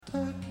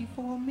Turkey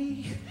for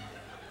me,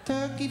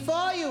 turkey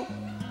for you.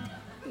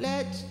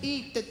 Let's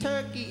eat the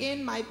turkey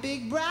in my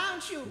big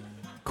brown shoe.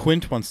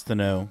 Quint wants to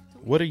know,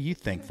 what are you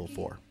thankful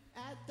for?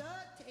 At the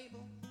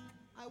table,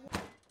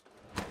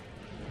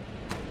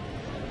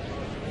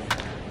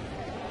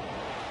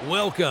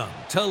 Welcome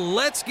to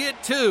Let's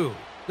Get To,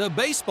 the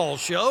baseball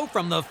show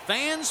from the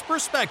fans'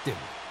 perspective.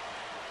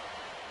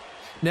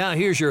 Now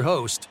here's your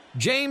host,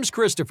 James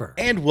Christopher.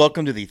 And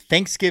welcome to the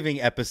Thanksgiving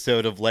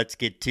episode of Let's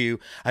Get To.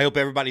 I hope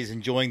everybody's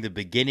enjoying the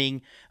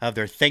beginning of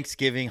their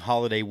Thanksgiving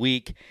holiday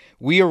week.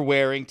 We are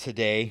wearing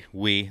today,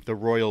 the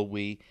royal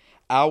we,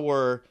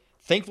 our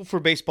Thankful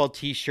for Baseball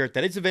t-shirt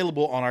that is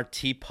available on our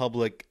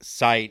TeePublic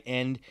site.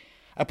 And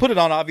I put it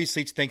on,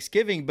 obviously it's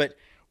Thanksgiving, but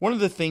one of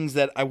the things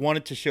that I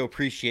wanted to show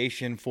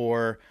appreciation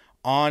for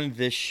on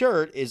this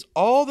shirt is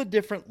all the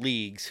different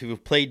leagues who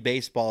have played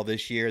baseball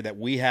this year that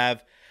we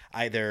have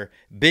either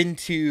been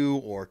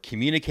to or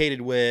communicated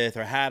with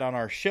or had on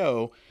our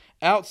show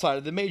outside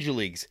of the major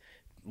leagues.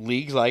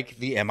 Leagues like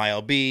the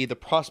MILB, the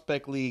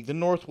Prospect League, the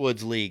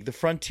Northwoods League, the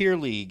Frontier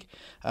League,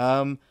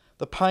 the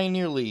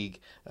Pioneer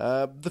League,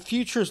 the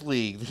Futures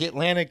League, the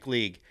Atlantic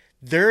League.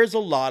 There's a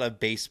lot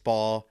of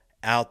baseball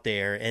out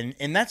there,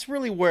 and that's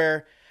really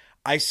where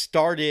I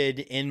started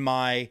in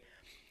my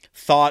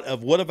thought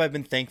of what have I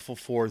been thankful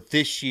for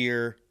this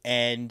year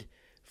and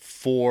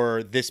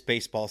for this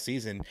baseball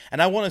season.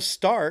 And I want to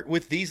start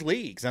with these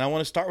leagues, and I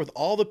want to start with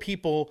all the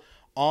people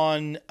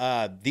on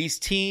these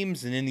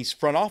teams and in these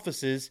front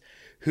offices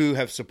who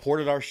have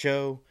supported our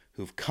show,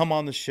 who've come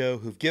on the show,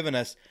 who've given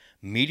us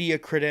media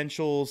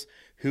credentials,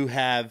 who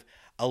have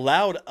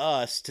allowed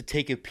us to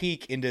take a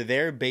peek into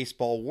their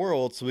baseball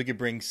world so we could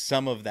bring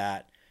some of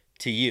that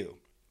to you.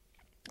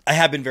 I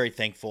have been very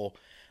thankful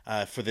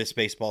for this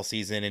baseball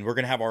season, and we're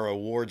going to have our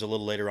awards a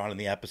little later on in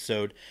the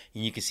episode,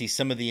 and you can see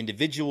some of the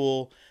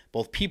individual,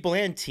 both people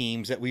and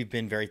teams, that we've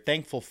been very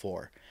thankful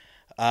for.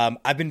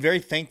 I've been very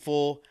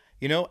thankful,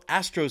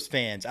 Astros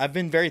fans. I've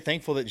been very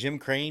thankful that Jim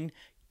Crane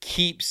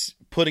keeps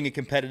putting a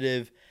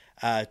competitive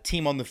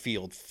team on the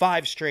field,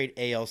 5 straight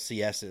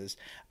ALCSs.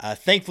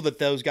 Thankful that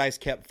those guys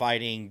kept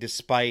fighting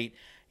despite,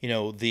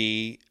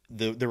 the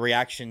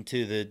reaction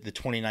to the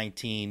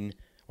 2019,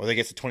 or I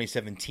guess the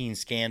 2017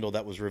 scandal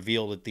that was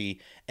revealed at the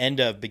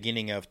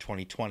beginning of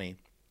 2020.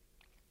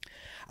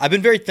 I've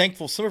been very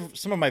thankful.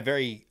 Some of my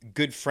very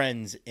good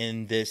friends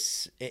in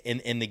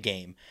the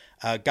game,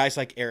 guys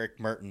like Eric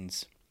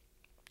Mertens,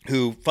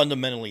 who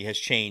fundamentally has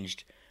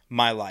changed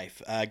my life.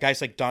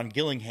 Guys like Don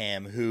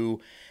Gillingham,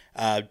 who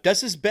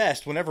does his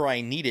best whenever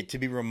I need it to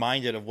be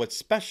reminded of what's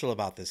special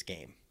about this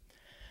game.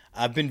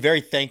 I've been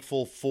very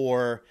thankful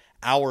for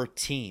our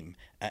team,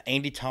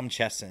 Andy Tom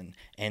Chesson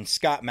and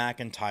Scott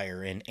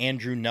McIntyre and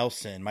Andrew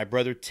Nelson, my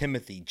brother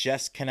Timothy,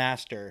 Jess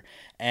Canaster,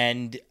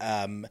 and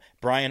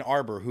Brian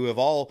Arbor, who have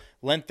all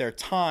lent their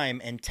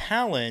time and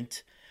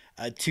talent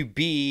to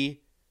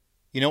be,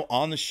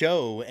 on the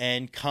show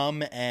and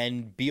come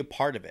and be a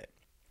part of it.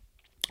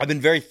 I've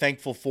been very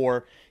thankful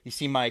for, you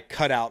see my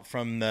cutout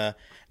from the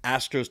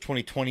Astros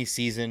 2020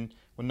 season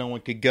when no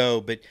one could go,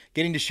 but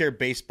getting to share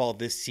baseball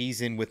this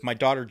season with my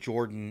daughter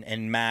Jordan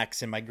and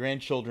Max and my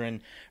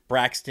grandchildren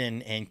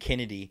Braxton and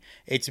Kennedy.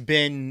 It's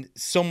been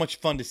so much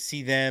fun to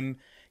see them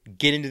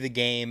get into the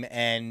game,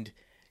 and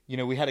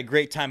we had a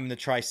great time in the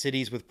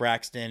Tri-Cities with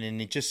Braxton, and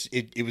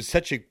it was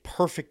such a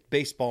perfect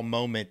baseball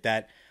moment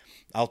that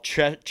I'll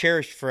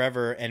cherish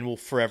forever and will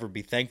forever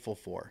be thankful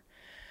for.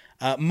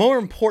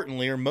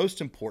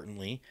 Most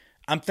importantly,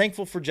 I'm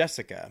thankful for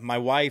Jessica, my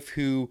wife,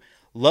 who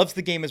loves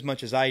the game as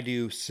much as I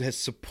do, has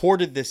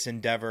supported this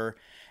endeavor,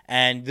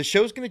 and the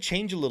show's going to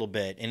change a little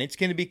bit, and it's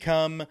going to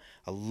become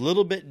a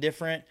little bit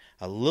different,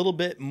 a little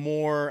bit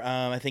more,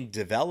 I think,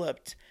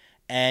 developed,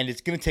 and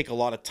it's going to take a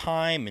lot of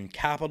time and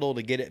capital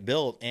to get it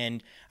built,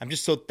 and I'm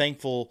just so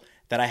thankful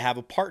that I have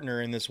a partner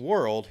in this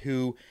world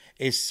who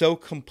is so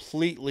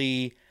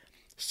completely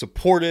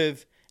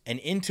supportive and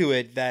into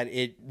it that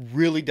it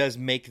really does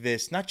make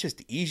this not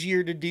just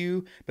easier to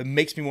do, but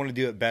makes me want to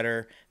do it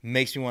better,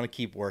 makes me want to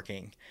keep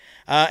working.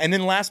 And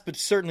then last but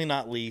certainly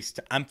not least,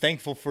 I'm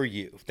thankful for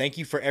you. Thank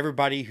you for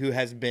everybody who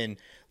has been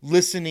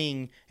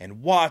listening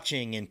and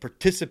watching and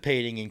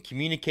participating and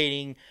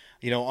communicating,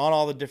 on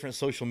all the different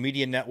social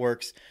media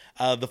networks.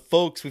 The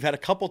folks, we've had a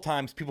couple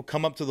times people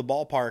come up to the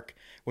ballpark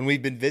when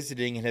we've been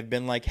visiting and have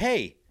been like,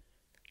 hey,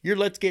 you're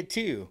Let's Get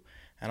To.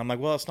 And I'm like,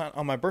 well, it's not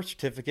on my birth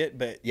certificate,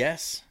 but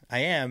yes, I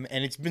am.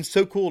 And it's been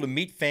so cool to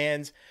meet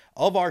fans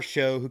of our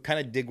show who kind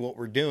of dig what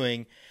we're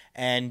doing.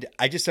 And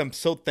I'm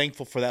so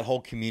thankful for that whole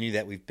community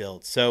that we've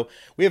built. So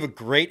we have a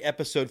great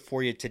episode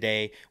for you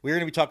today. We're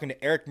going to be talking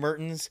to Eric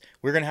Mertens.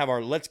 We're going to have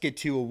our Let's Get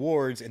To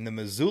awards, and the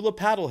Missoula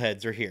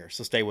Paddleheads are here.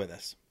 So stay with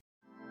us.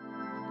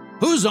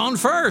 Who's on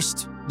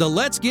first? The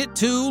Let's Get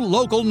To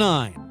Local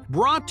 9,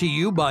 brought to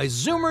you by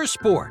Zoomer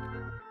Sport.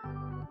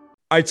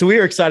 All right, so we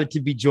are excited to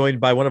be joined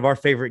by one of our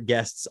favorite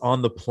guests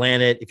on the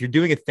planet. If you're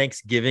doing a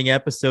Thanksgiving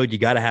episode, you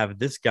got to have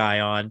this guy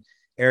on,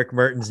 Eric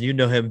Mertens. You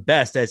know him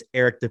best as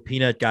Eric the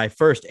Peanut Guy.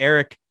 First,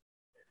 Eric,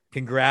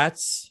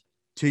 congrats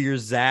to your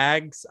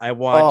Zags. I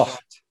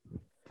watched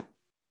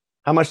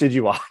How much did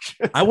you watch?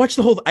 I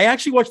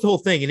actually watched the whole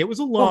thing, and it was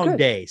a long good.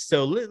 day.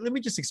 So let me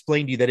just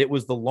explain to you that it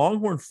was the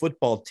Longhorn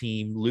football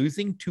team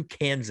losing to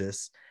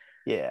Kansas.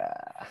 Yeah.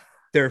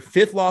 Their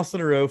 5th loss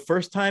in a row.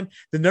 First time,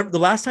 the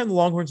last time the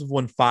Longhorns have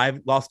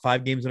lost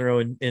 5 games in a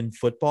row in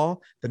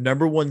football. The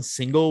number 1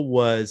 single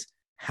was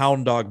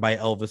 "Hound Dog" by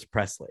Elvis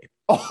Presley.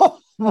 Oh,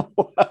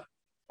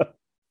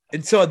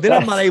 and so then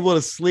I'm not able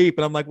to sleep,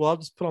 and I'm like, well, I'll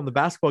just put on the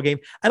basketball game.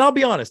 And I'll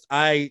be honest,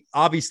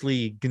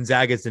 obviously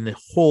Gonzaga's in a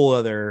whole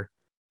other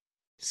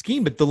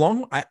scheme, but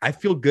I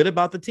feel good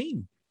about the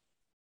team.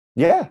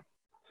 Yeah.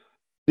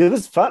 It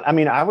was fun. I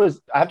mean, I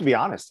have to be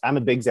honest. I'm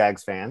a big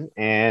Zags fan,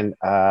 and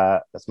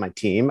that's my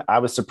team. I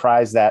was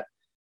surprised that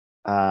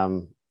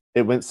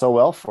it went so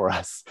well for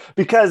us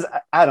because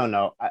I don't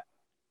know.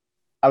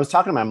 I was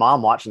talking to my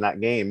mom watching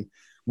that game.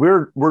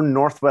 We're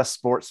Northwest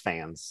sports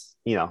fans,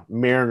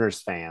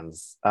 Mariners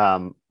fans,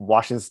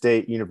 Washington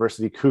State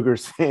University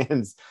Cougars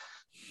fans,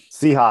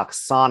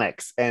 Seahawks,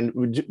 Sonics, and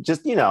we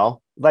just,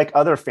 like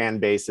other fan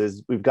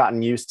bases, we've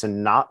gotten used to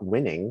not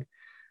winning.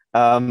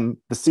 The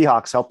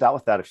Seahawks helped out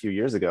with that a few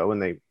years ago when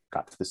they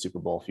got to the Super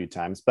Bowl a few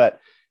times, but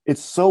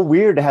it's so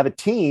weird to have a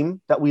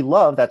team that we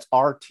love, that's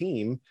our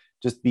team,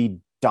 just be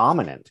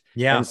dominant.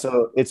 Yeah. And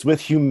so it's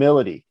with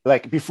humility.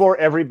 Like before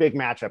every big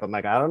matchup, I'm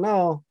like, I don't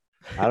know.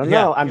 I'm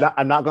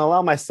not going to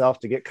allow myself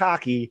to get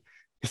cocky.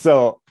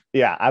 So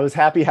yeah, I was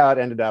happy how it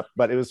ended up,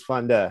 but it was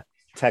fun to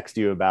text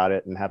you about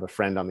it and have a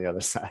friend on the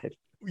other side.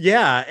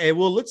 Yeah. And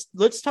well,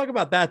 let's talk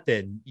about that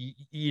then,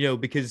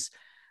 because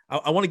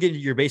I want to get into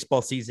your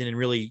baseball season and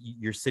really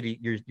your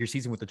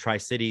season with the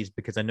Tri-Cities,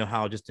 because I know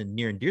how just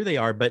near and dear they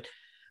are. But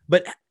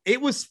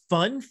it was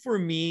fun for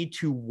me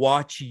to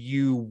watch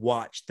you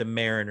watch the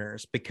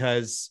Mariners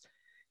because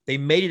they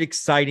made it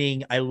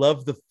exciting. I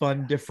love the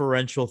fun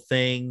differential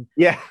thing.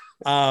 Yeah.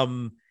 A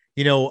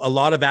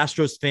lot of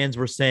Astros fans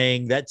were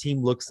saying that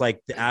team looks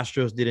like the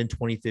Astros did in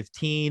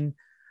 2015.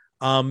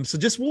 So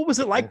just what was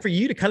it like for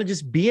you to kind of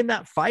just be in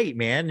that fight,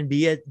 man, and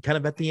be at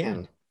the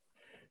end?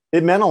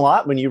 It meant a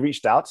lot when you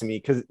reached out to me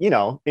because,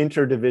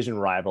 interdivision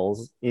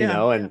rivals,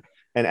 and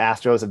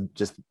Astros have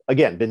just,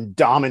 again, been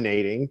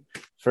dominating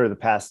for the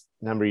past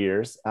number of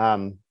years.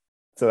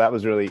 So that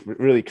was really,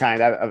 really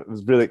kind. I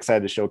was really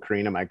excited to show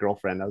Karina, my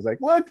girlfriend. I was like,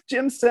 look,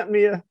 Jim sent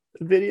me a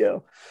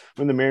video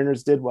when the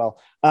Mariners did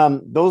well.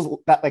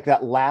 That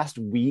last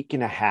week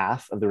and a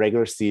half of the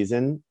regular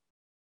season,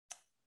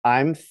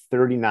 I'm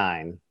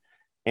 39,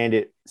 and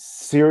it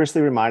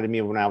seriously reminded me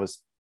of when I was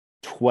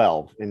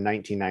 12 in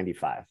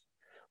 1995.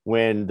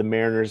 When the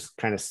Mariners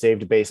kind of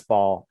saved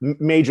baseball,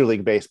 Major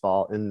League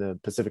Baseball in the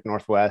Pacific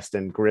Northwest,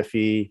 and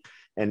Griffey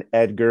and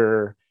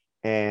Edgar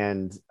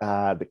and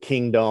the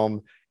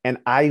Kingdom. And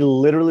I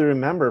literally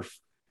remember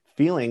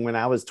feeling when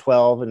I was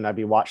 12 and I'd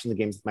be watching the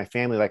games with my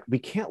family, like, we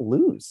can't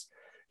lose.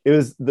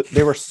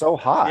 They were so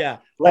hot. Yeah.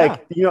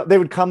 They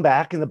would come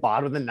back in the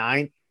bottom of the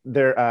ninth.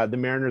 The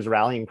Mariners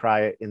rallying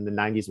cry in the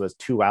 90s was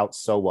 2 outs.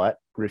 So what?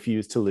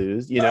 Refuse to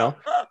lose,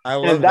 I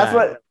love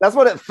that's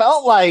what it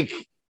felt like.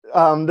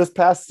 This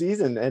past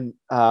season,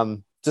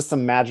 and just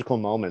some magical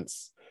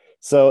moments.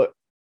 So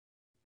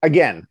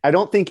again, I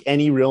don't think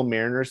any real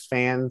Mariners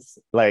fans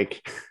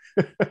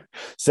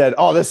said,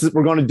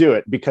 we're going to do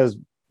it, because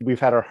we've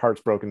had our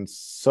hearts broken.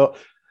 So,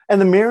 and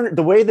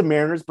the way the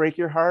Mariners break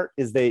your heart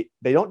is they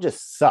don't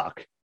just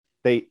suck.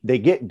 They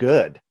get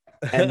good.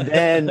 And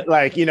then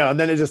and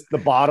then it just, the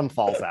bottom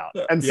falls out.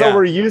 And so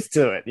we're used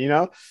to it,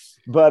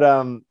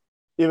 but,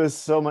 it was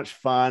so much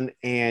fun,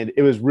 and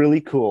it was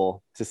really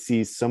cool to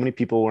see so many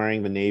people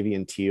wearing the navy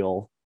and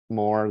teal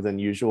more than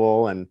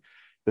usual. And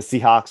the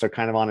Seahawks are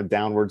kind of on a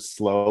downward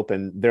slope,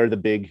 and they're the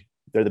big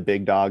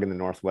dog in the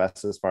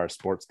Northwest as far as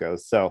sports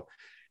goes. So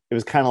it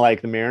was kind of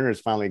like the Mariners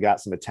finally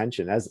got some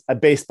attention. As a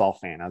baseball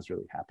fan, I was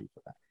really happy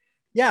for that.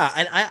 Yeah.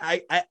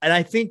 And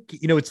I think,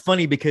 it's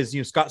funny because,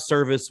 Scott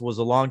Servais was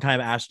a longtime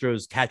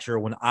Astros catcher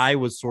when I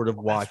was sort of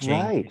watching.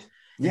 That's right.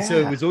 Yeah. So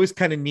it was always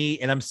kind of neat.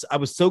 And I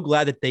was so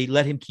glad that they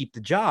let him keep the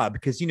job,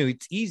 because,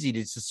 it's easy to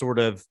just sort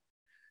of,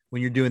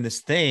 when you're doing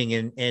this thing,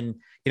 and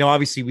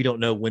obviously we don't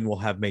know when we'll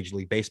have Major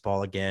League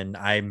Baseball again.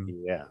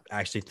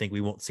 Actually think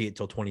we won't see it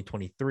till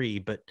 2023,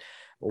 but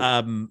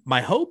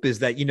my hope is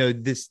that,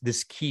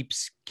 this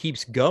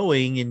keeps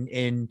going,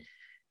 and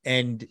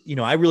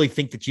I really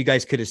think that you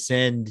guys could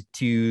ascend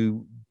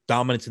to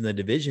dominance in the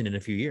division in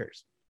a few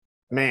years.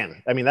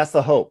 Man, I mean, that's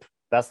the hope.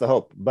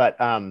 But,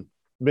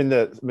 when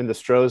the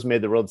Stros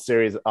made the World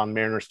Series on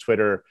Mariners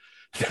Twitter,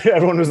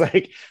 everyone was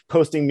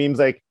posting memes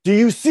do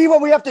you see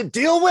what we have to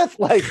deal with?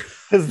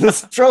 Because the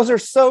Stros are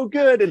so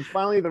good. And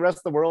finally the rest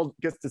of the world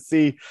gets to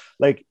see,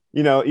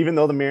 even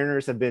though the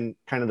Mariners have been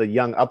kind of the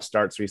young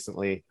upstarts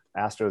recently,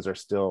 Astros are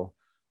still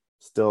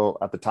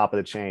at the top of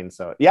the chain.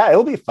 So yeah,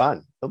 it'll be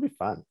fun.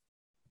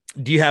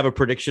 Do you have a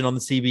prediction on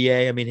the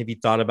CBA? I mean, have you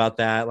thought about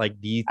that?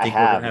 Do you think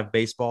we're going to have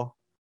baseball?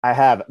 I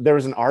have. There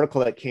was an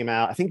article that came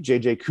out, I think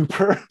JJ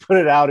Cooper put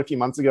it out a few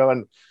months ago,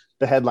 and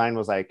the headline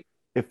was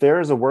if there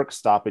is a work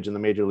stoppage in the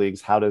major leagues,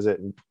 how does it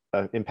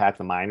impact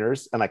the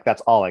minors? And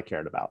that's all I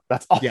cared about.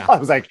 That's all. Yeah. I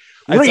was read.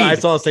 I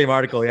saw the same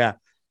article. Yeah.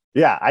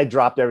 Yeah, I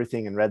dropped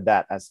everything and read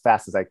that as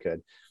fast as I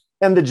could.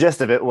 And the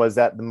gist of it was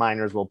that the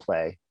minors will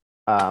play.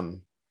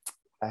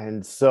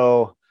 And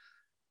so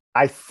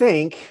I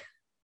think,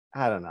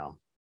 I don't know,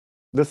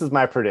 this is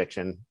my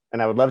prediction,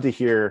 and I would love to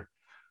hear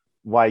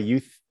why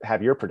you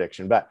have your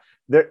prediction, but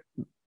the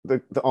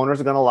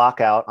owners are going to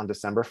lock out on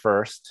December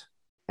 1st,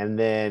 and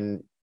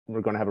then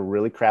we're going to have a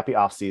really crappy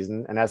off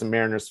season. And as a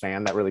Mariners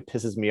fan, that really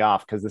pisses me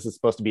off because this is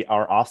supposed to be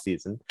our off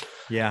season.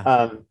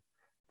 Yeah.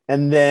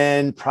 And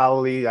then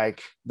probably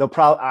like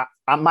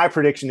my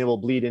prediction, it will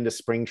bleed into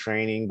spring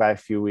training by a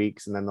few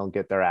weeks, and then they'll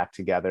get their act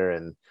together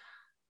and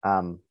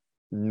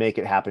make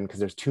it happen because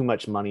there's too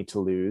much money to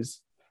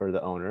lose for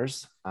the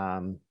owners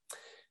and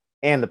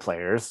the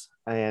players.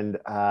 And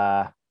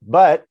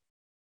but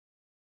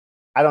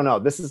I don't know.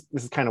 This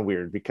is kind of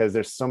weird because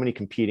there's so many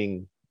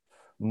competing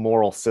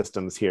moral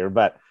systems here.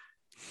 But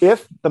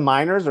if the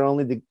minors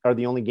are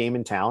the only game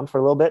in town for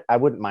a little bit, I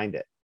wouldn't mind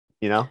it.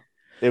 You know,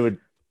 it would.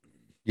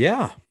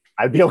 Yeah,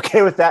 I'd be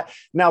okay with that.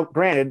 Now,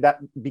 granted,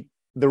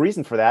 the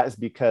reason for that is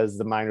because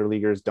the minor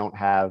leaguers don't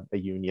have a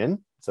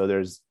union, so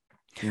there's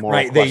more.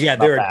 Right.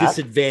 They're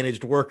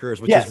disadvantaged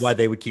workers, which is why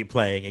they would keep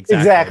playing.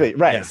 Exactly.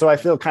 Right. Yeah. So I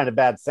feel kind of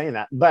bad saying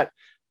that, but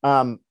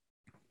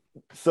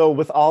so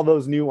with all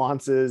those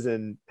nuances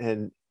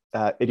and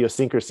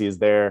idiosyncrasies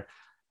there,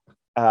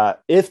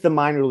 if the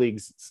minor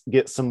leagues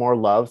get some more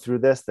love through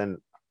this, then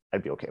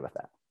I'd be okay with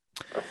that.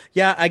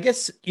 Yeah, I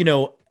guess,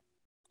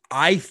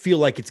 I feel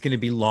like it's going to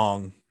be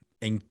long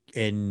and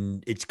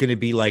it's going to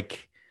be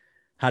like,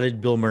 how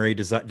did Bill Murray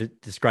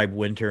describe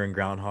winter and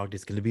Groundhog?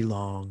 It's going to be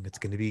long. It's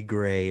going to be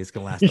gray. It's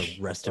going to last the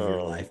rest of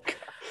your life.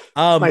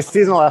 My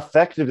seasonal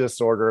affective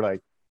disorder,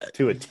 like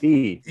to a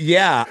T.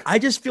 Yeah. I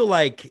just feel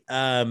like,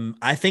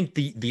 I think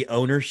the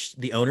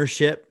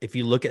ownership, if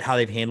you look at how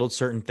they've handled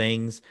certain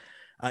things,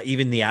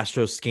 even the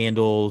Astros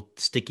scandal,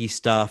 sticky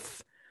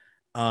stuff,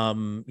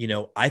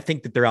 I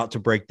think that they're out to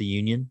break the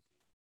union.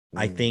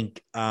 I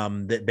think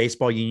that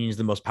baseball union is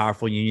the most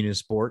powerful union in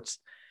sports.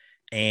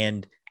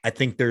 And I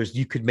think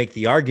you could make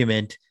the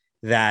argument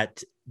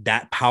that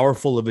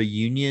powerful of a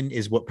union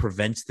is what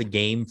prevents the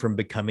game from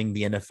becoming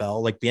the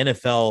NFL. Like the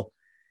NFL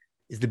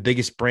is the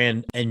biggest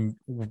brand, and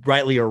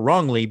rightly or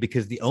wrongly,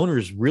 because the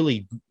owners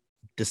really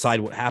decide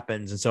what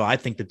happens. And so I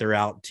think that they're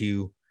out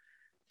to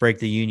break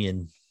the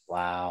union.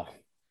 Wow.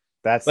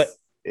 That's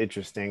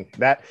interesting.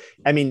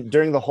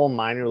 During the whole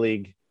minor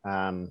league,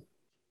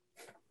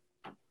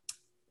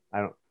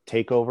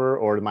 takeover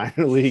or the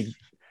minor league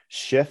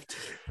shift,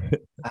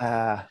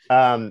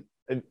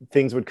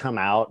 things would come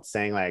out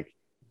saying like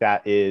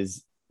that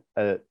is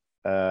a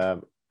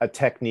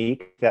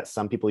technique that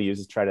some people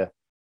use to try to,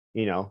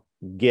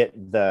 get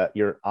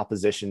your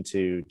opposition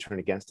to turn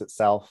against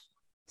itself.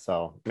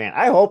 So, man,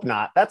 I hope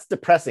not. That's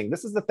depressing.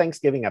 This is the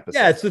Thanksgiving episode.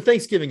 Yeah, it's the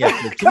Thanksgiving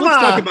episode. So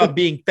let's talk about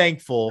being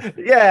thankful.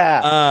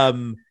 Yeah.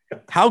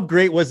 How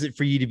great was it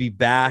for you to be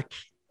back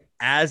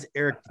as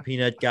Eric the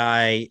Peanut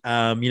Guy?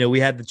 We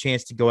had the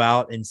chance to go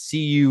out and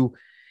see you.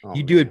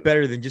 You do it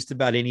better than just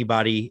about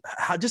anybody.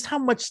 How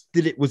much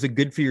was it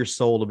good for your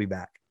soul to be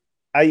back?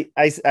 I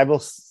will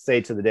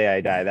say to the day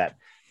I die that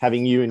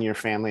having you and your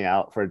family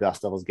out for a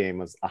Dust Devils game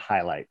was a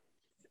highlight.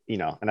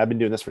 And I've been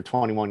doing this for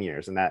 21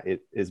 years, and that it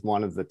is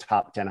one of the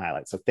top 10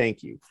 highlights. So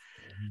thank you.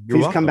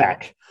 Please come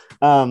back.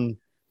 I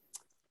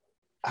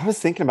was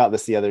thinking about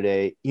this the other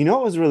day.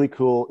 What was really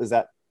cool is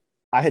that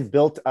I had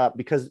built up,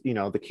 because,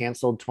 the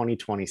canceled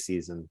 2020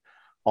 season,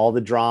 all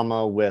the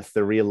drama with the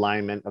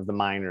realignment of the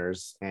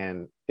minors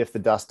and if the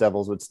Dust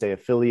Devils would stay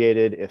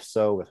affiliated, if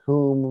so, with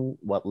whom,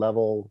 what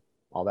level,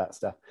 all that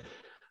stuff.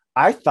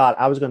 I thought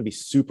I was going to be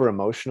super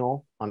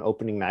emotional on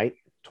opening night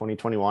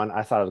 2021.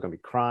 I thought I was going to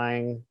be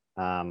crying.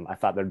 I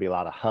thought there'd be a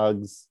lot of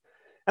hugs,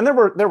 and there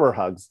were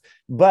hugs,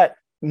 but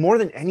more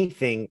than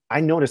anything,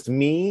 I noticed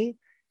me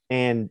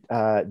and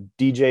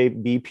DJ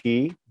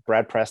BP,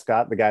 Brad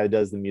Prescott, the guy that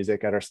does the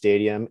music at our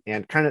stadium,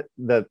 and kind of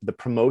the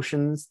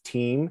promotions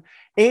team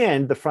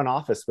and the front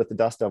office with the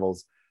Dust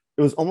Devils.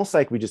 It was almost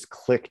like we just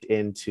clicked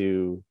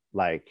into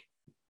like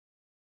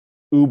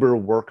Uber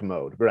work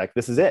mode. We're like,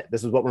 this is it.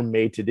 This is what we're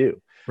made to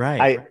do.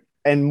 Right.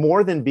 And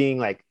more than being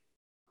like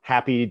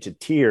happy to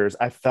tears,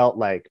 I felt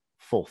like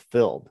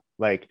fulfilled.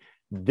 Like,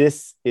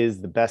 this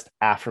is the best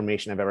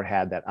affirmation I've ever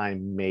had, that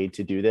I'm made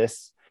to do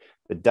this.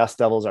 The Dust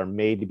Devils are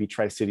made to be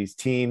Tri-Cities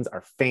teams.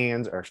 Our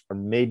fans are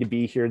made to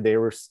be here. They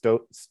were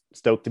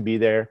stoked to be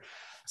there.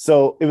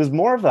 So it was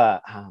more of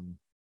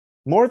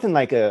more than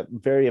like a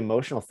very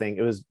emotional thing.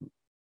 It was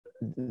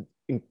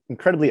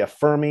incredibly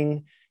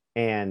affirming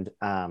and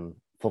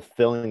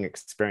fulfilling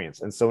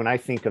experience. And so when I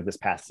think of this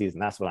past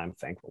season, that's what I'm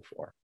thankful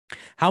for.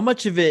 How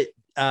much of it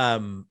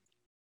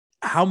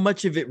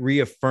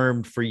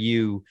reaffirmed for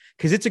you?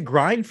 Because it's a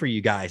grind for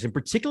you guys, and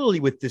particularly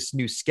with this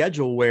new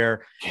schedule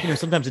where,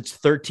 sometimes it's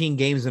 13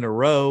 games in a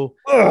row,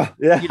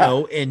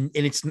 and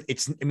it's,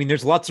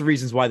 there's lots of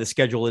reasons why the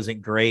schedule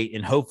isn't great,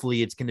 and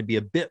hopefully it's going to be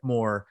a bit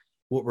more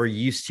what we're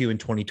used to in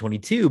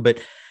 2022.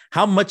 But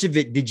how much of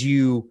it did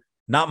you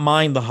not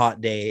mind the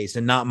hot days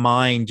and not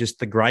mind just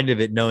the grind of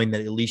it, knowing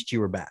that at least you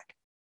were back?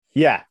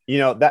 Yeah,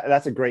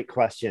 that's a great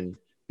question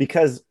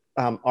because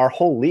our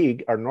whole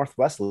league, our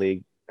Northwest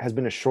League, has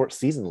been a short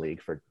season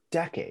league for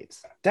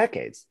decades.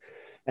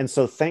 And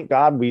so thank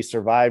God we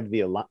survived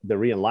the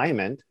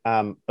realignment.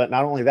 But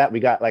not only that, we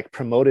got like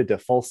promoted to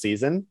full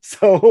season.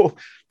 So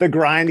the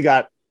grind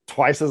got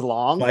twice as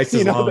long,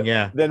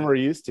 Yeah. than we're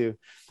used to.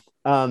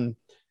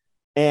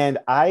 And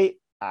I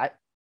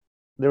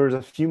there was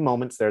a few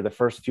moments there, the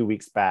first few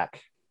weeks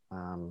back,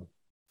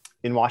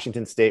 in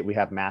Washington State, we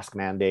have mask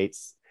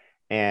mandates.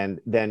 And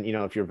then,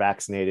 if you're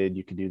vaccinated,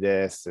 you can do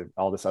this and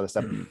all this other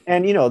stuff.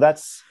 And,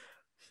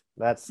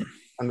 that's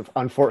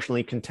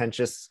unfortunately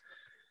contentious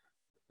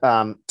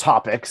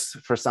topics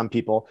for some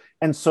people.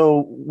 And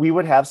so we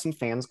would have some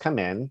fans come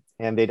in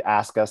and they'd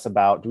ask us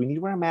about, do we need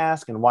to wear a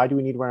mask and why do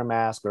we need to wear a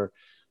mask?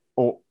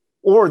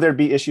 Or there'd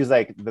be issues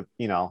like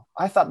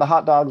I thought the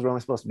hot dogs were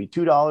only supposed to be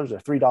 $2 or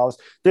 $3.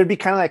 There'd be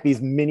kind of like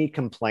these mini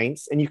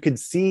complaints and you could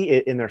see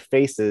it in their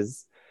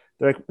faces.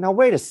 They're like, now,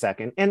 wait a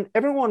second. And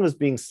everyone was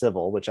being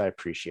civil, which I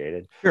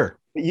appreciated. Sure.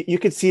 You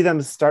could see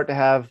them start to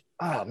have,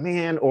 oh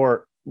man,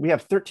 or we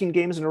have 13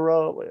 games in a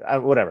row,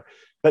 whatever.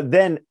 But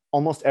then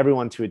almost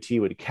everyone to a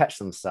T would catch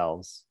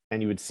themselves and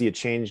you would see a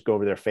change go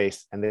over their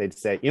face and they'd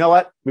say, you know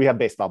what? We have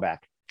baseball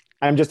back.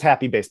 I'm just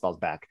happy baseball's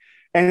back.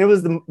 And it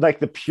was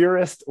the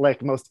purest,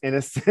 like most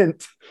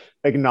innocent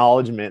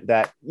acknowledgement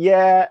that,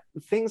 yeah,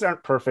 things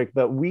aren't perfect,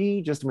 but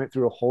we just went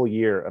through a whole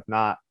year of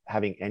not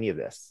having any of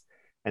this.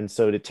 And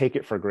so to take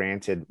it for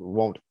granted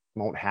won't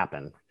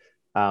happen.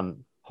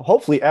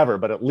 Hopefully ever,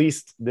 but at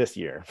least this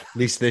year.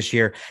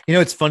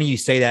 It's funny you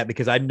say that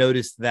because I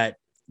noticed that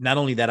not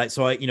only that,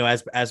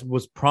 as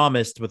was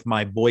promised with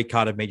my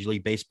boycott of Major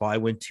League Baseball, I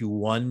went to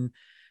one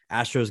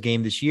Astros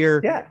game this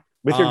year. Yeah.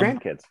 With your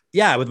grandkids.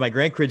 Yeah. With my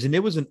grandkids. And it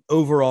was an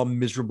overall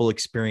miserable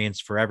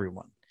experience for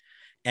everyone.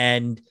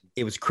 And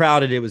it was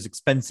crowded. It was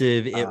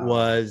expensive. It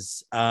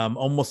was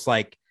almost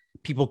like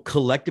people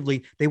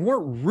collectively, they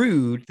weren't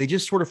rude. They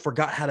just sort of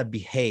forgot how to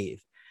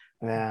behave.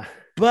 Yeah.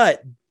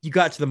 But you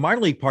got to the minor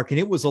league park and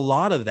it was a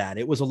lot of that.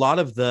 It was a lot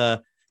of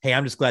the, hey,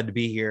 I'm just glad to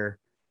be here.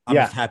 I'm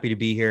just happy to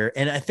be here.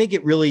 And I think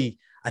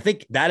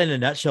that in a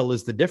nutshell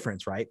is the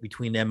difference, right?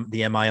 Between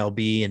the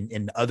MILB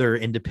and other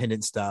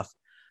independent stuff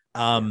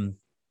than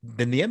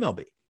the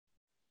MLB.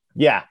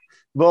 Yeah.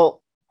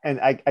 Well, and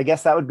I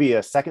guess that would be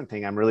a second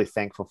thing I'm really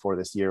thankful for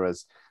this year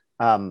was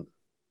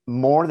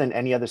more than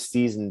any other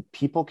season,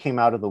 people came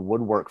out of the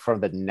woodwork from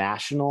the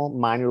national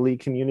minor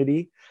league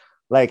community.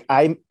 Like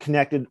I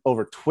connected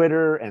over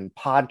Twitter and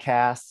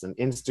podcasts and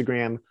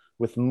Instagram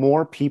with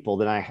more people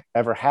than I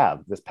ever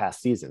have this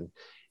past season.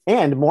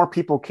 And more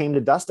people came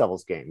to Dust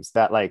Devils games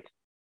that like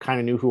kind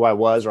of knew who I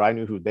was, or I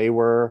knew who they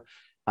were.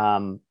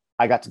 I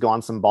got to go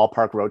on some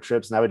ballpark road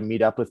trips and I would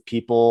meet up with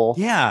people.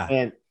 Yeah.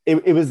 And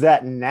it was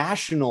that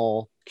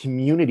national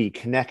community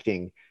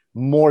connecting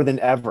more than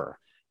ever.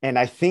 And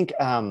I think,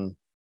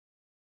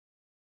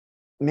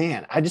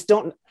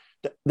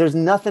 there's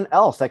nothing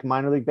else like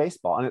minor league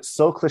baseball. And it's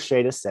so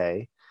cliche to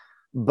say,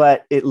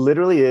 but it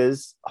literally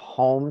is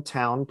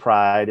hometown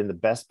pride in the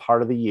best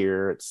part of the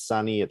year. It's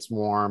sunny, it's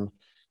warm.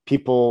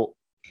 People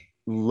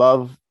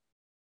love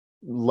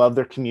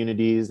their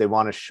communities. They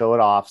want to show it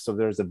off. So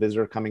there's a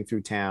visitor coming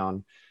through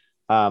town.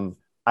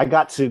 I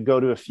got to go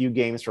to a few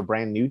games for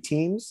brand new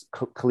teams,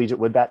 collegiate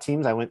woodbat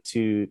teams. I went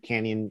to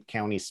Canyon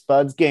County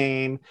Spuds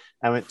game.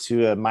 I went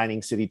to a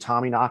Mining City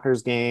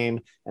Tommyknockers game.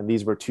 And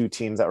these were two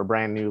teams that were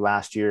brand new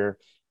last year.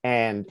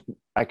 And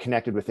I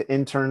connected with the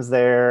interns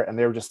there and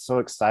they were just so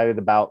excited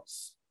about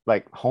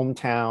like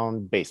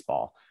hometown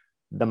baseball,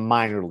 the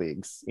minor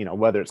leagues,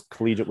 whether it's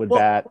collegiate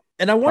woodbat.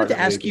 And I wanted to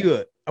ask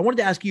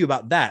you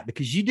about that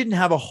because you didn't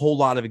have a whole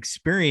lot of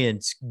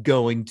experience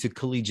going to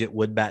collegiate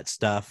woodbat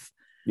stuff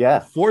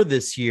for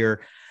this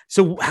year.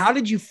 So how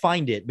did you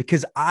find it?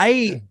 Because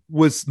I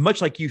was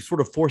much like you, sort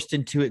of forced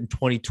into it in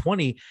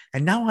 2020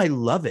 and now I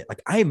love it.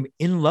 Like I am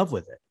in love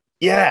with it.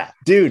 Yeah,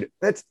 dude,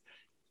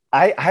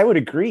 I would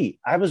agree.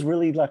 I was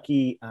really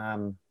lucky.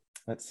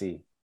 Let's see.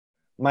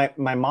 My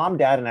mom,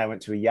 dad, and I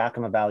went to a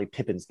Yakima Valley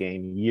Pippins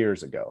game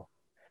years ago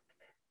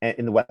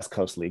in the West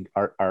Coast League,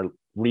 our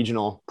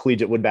regional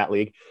collegiate woodbat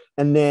league.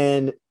 And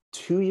then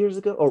 2 years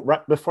ago, or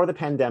right before the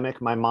pandemic,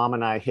 my mom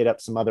and I hit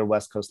up some other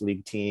West Coast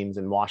League teams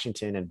in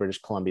Washington and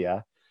British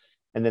Columbia.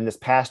 And then this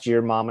past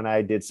year, mom and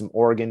I did some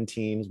Oregon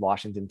teams,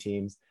 Washington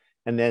teams,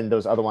 and then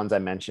those other ones I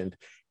mentioned.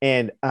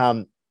 And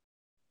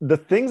the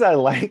things I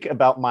like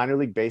about minor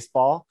league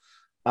baseball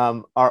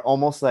are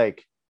almost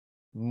like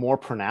more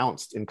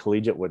pronounced in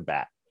collegiate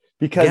woodbat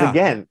because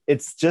again,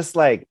 it's just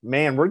like,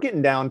 man, we're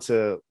getting down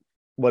to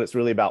what it's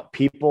really about: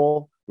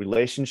 people,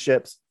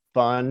 relationships,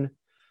 fun.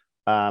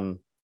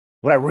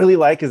 What I really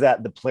like is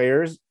that the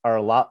players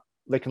are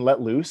they can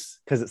let loose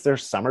because it's their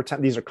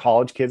summertime. These are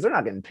college kids. They're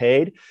not getting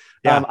paid.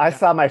 I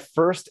saw my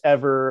first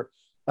ever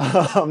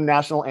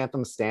national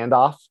anthem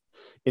standoff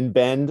in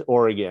Bend,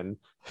 Oregon.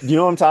 Do you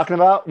know what I'm talking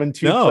about? When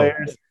two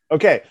players.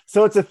 Okay.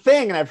 So it's a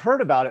thing and I've heard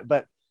about it,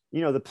 but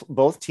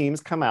both teams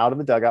come out of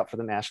the dugout for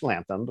the national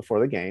anthem before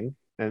the game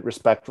and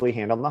respectfully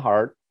hand on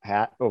the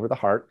hat over the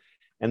heart.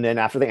 And then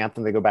after the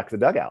anthem, they go back to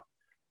the dugout.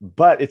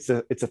 but it's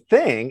a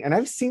thing, and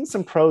I've seen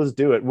some pros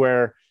do it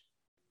where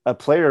a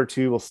player or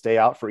two will stay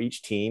out for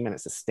each team, and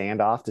it's a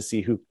standoff to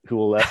see who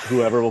will let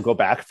whoever will go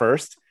back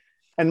first.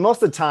 And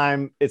most of the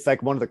time, it's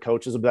like one of the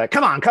coaches will be like,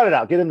 "Come on, cut it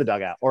out, get in the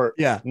dugout." Or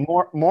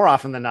more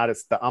often than not,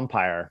 it's the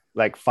umpire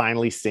like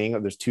finally seeing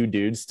that there's two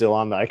dudes still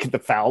on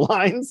the foul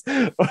lines,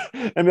 and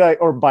be like,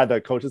 or by the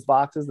coaches'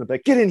 boxes, and be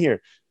like, "Get in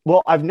here."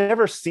 Well, I've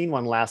never seen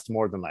one last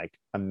more than like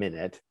a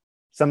minute.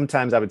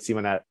 Sometimes I would see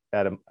one at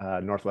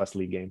a Northwest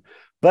League game,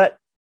 but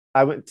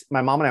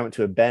my mom and I went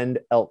to a Bend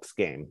Elks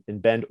game in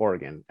Bend,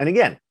 Oregon, and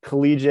again,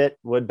 collegiate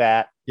wood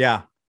bat.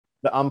 Yeah,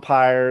 the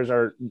umpires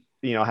are,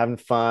 having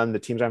fun. The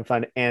teams are having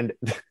fun. And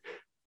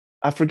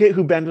I forget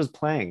who Bend was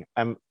playing.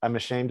 I'm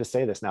ashamed to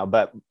say this now,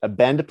 but a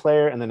Bend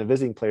player and then a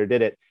visiting player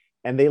did it.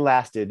 And they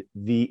lasted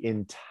the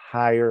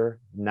entire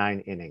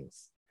 9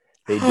 innings.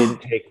 They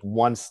didn't take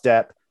one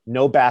step,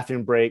 no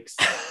bathroom breaks.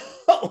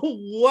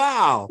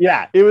 Wow.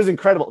 Yeah, it was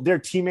incredible. Their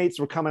teammates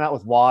were coming out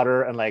with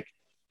water and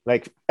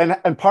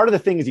and part of the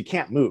thing is you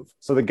can't move.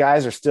 So the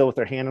guys are still with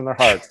their hand on their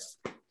hearts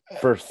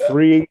for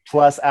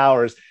 3+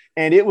 hours.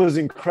 And it was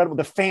incredible.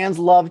 The fans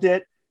loved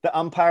it. The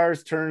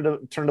umpires turned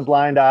a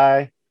blind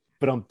eye,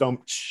 but nice.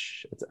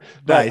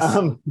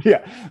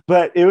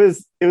 But it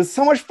was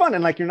so much fun,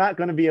 and you're not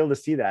going to be able to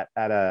see that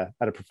at a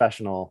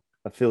professional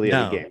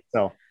affiliated game.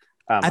 So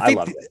I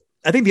loved it.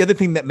 I think the other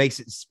thing that makes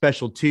it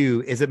special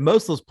too is that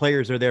most of those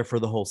players are there for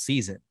the whole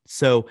season,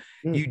 so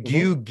you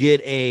do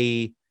get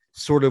a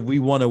sort of we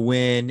want to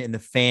win, and the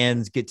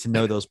fans get to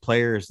know those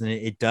players, and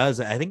it does.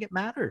 I think it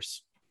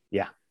matters.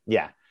 Yeah.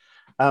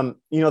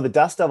 The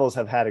Dust Devils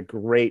have had a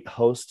great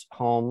host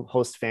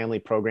family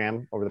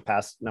program over the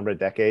past number of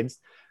decades.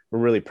 We're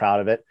really proud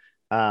of it.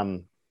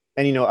 And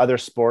other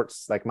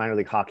sports like minor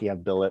league hockey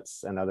have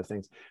billets and other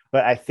things,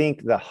 but I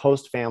think the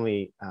host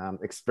family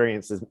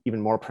experience is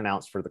even more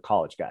pronounced for the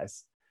college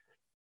guys.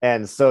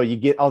 And so you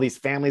get all these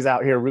families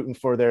out here rooting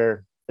for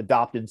their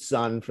adopted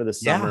son for the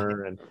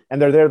summer,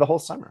 and they're there the whole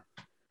summer.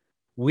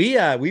 We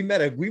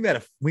met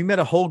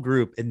a whole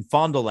group in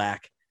Fond du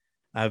Lac.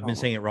 I've been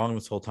saying it wrong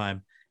this whole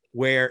time.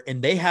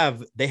 And they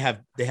have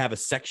a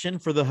section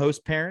for the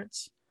host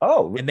parents.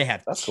 Oh, and they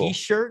have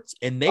T-shirts,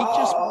 cool. And they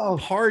just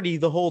party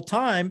the whole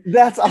time.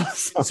 That's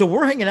awesome. So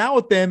we're hanging out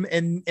with them,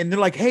 and they're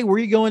like, "Hey, where are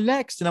you going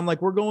next?" And I'm like,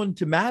 "We're going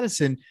to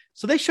Madison."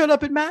 So they showed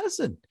up in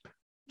Madison.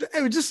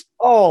 It was just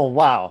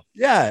wow.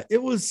 Yeah,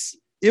 it was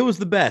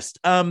the best.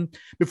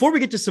 Before we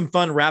get to some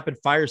fun rapid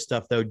fire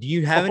stuff, though, do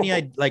you have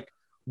any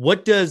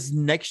what does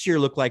next year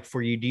look like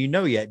for you? Do you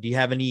know yet? Do you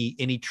have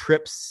any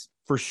trips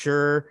for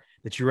sure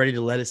that you're ready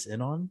to let us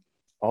in on?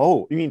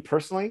 Oh, you mean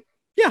personally?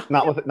 Yeah.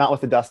 Not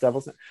with the Dust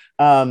Devils.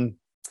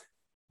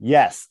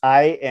 Yes,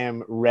 I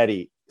am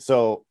ready.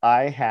 So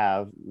I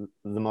have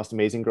the most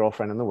amazing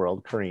girlfriend in the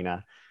world,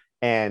 Karina,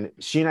 and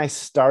she and I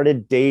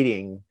started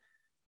dating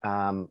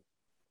kind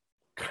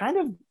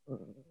of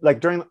like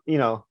during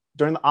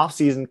the off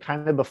season,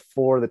 kind of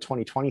before the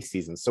 2020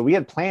 season. So we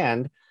had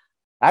planned,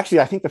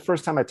 actually, I think the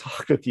first time I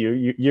talked with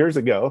you years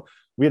ago,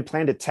 we had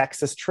planned a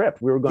Texas trip.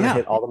 We were going to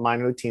hit all the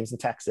minor league teams in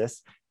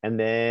Texas. And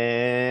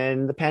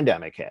then the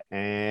pandemic hit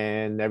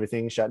and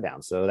everything shut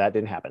down. So that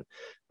didn't happen.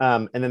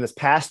 And then this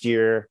past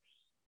year,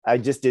 I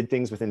just did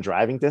things within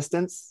driving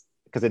distance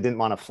because I didn't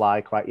want to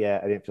fly quite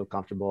yet. I didn't feel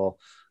comfortable.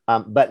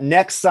 But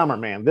next summer,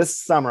 man, this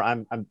summer,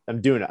 I'm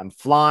doing it. I'm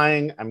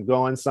flying. I'm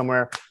going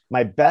somewhere.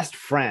 My best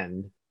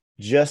friend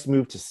just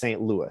moved to St.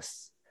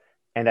 Louis,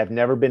 and I've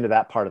never been to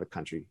that part of the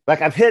country.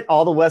 I've hit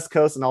all the West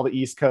Coast and all the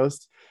East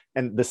Coast,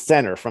 and the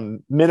center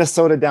from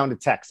Minnesota down to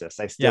Texas,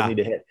 I still need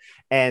to hit.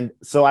 And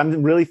so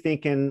I'm really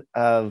thinking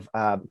of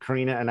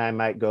Karina and I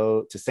might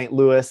go to St.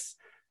 Louis,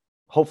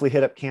 hopefully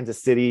hit up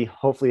Kansas City,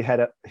 hopefully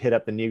hit up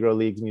the Negro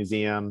Leagues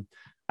Museum,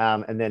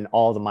 and then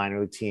all the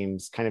minor league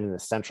teams kind of in the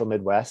central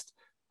Midwest.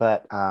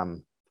 But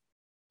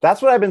that's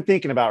what I've been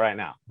thinking about right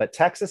now. But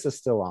Texas is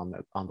still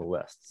on the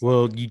list.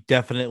 Well, you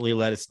definitely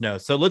let us know.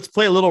 So let's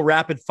play a little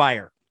rapid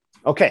fire.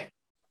 Okay.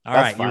 All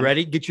right. Fun. You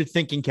ready? Get your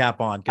thinking cap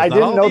on. I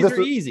didn't know this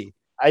was easy.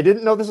 I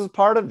didn't know this was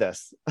part of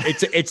this.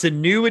 It's a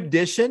new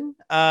addition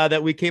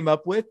that we came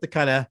up with to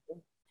kind of.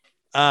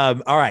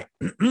 All right.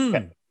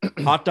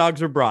 Hot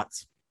dogs or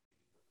brats?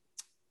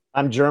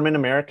 I'm German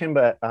American,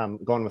 but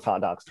I'm going with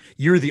hot dogs.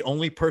 You're the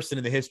only person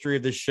in the history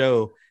of this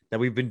show that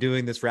we've been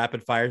doing this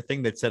rapid fire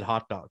thing that said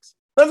hot dogs.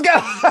 Let's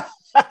go.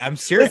 I'm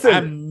serious. Listen,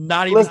 I'm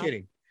not even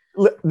kidding.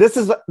 This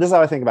is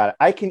how I think about it.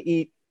 I can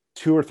eat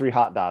 2 or 3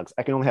 hot dogs.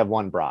 I can only have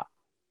one brat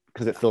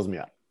because it fills me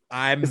up.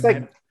 I'm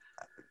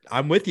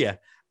with you.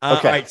 All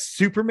right,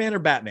 Superman or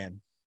Batman?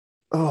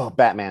 Oh,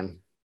 Batman.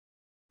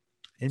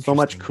 So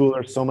much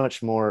cooler, so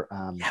much more.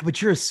 Yeah,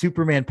 but you're a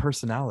Superman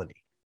personality.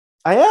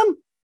 I am.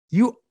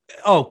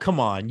 Oh,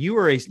 come on.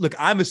 Look,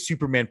 I'm a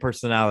Superman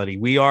personality.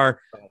 We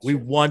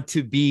want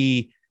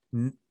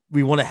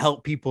to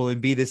help people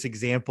and be this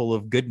example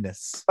of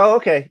goodness. Oh,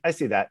 okay. I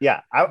see that.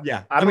 Yeah.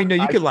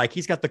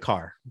 He's got the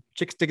car.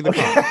 Chick stick in the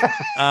car.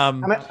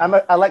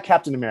 I like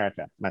Captain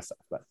America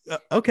myself. But.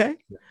 Okay.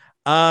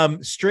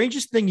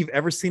 Strangest thing you've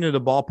ever seen at a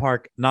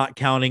ballpark, not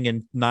counting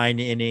in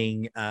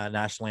 9-inning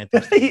national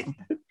anthem.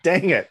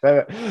 Dang it.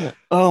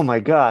 Oh my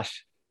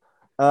gosh.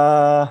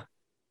 That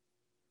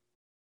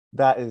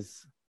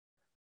is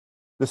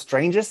the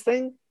strangest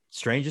thing.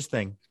 Strangest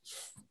thing.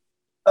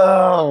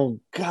 Oh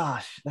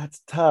gosh,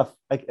 that's tough.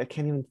 I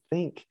can't even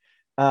think.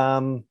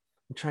 I'm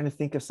trying to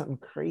think of something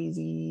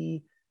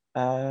crazy.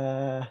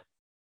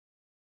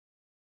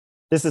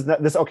 This is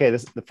not this. Okay,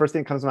 this the first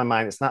thing that comes to my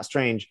mind. It's not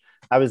strange.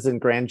 I was in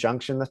Grand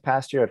Junction this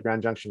past year at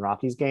Grand Junction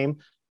Rockies game,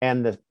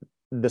 and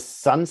the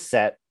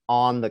sunset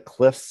on the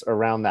cliffs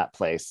around that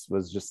place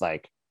was just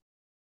like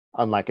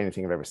unlike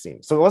anything I've ever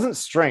seen. So it wasn't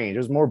strange. It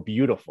was more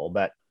beautiful,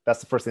 but that's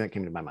the first thing that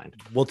came to my mind.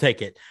 We'll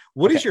take it.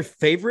 What is your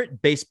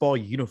favorite baseball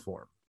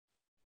uniform?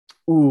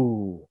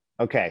 Ooh,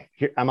 okay.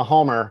 Here, I'm a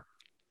homer.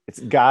 It's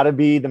got to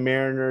be the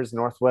Mariners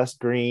Northwest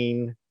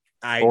green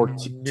or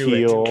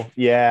teal.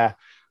 Yeah.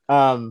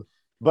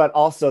 But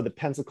also the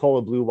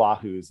Pensacola Blue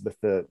Wahoos with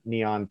the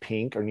neon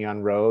pink or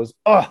neon rose.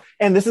 Oh,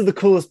 and this is the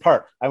coolest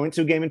part. I went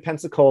to a game in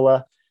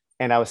Pensacola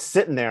and I was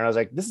sitting there and I was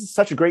like, this is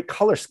such a great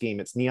color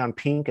scheme. It's neon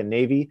pink and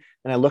navy.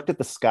 And I looked at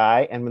the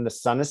sky, and when the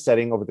sun is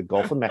setting over the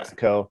Gulf of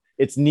Mexico,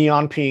 it's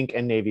neon pink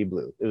and navy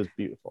blue. It was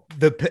beautiful.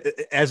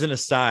 As an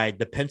aside,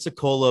 the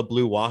Pensacola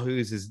Blue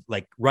Wahoos is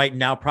like right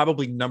now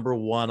probably number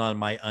one on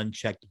my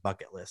unchecked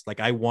bucket list. Like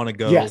I want to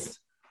go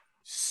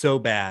so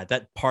bad.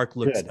 That park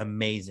looks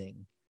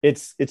amazing.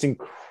 It's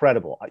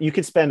incredible. You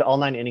could spend all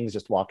 9 innings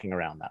just walking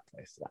around that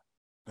place.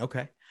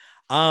 Okay.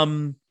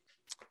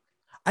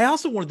 I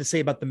also wanted to say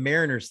about the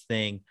Mariners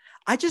thing.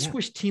 I just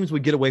wish teams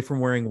would get away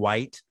from wearing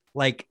white.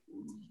 Like,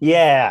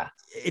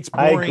 it's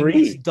boring.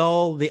 It's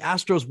dull. The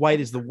Astros white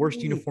is the worst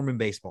uniform in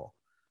baseball.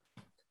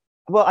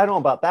 Well, I don't know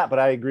about that, but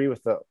I agree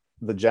with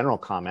the general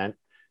comment.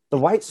 The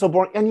white's so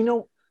boring.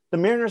 And the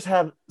Mariners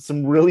have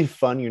some really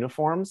fun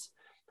uniforms.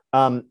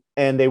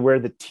 And they wear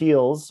the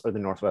teals or the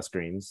Northwest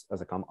greens,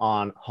 as I call them,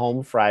 on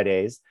home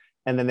Fridays.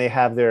 And then they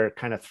have their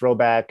kind of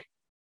throwback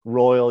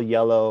royal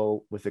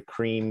yellow with the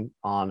cream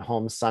on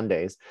home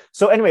Sundays.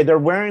 So anyway, they're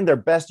wearing their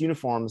best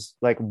uniforms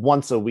like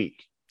once a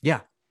week. Yeah.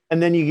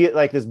 And then you get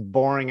like this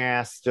boring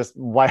ass just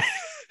white.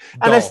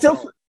 And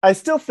I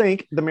still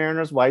think the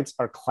Mariners whites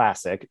are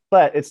classic,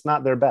 but it's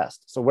not their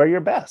best. So wear your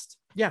best.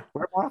 Yeah.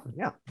 Wear more often.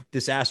 Yeah.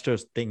 This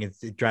Astros thing,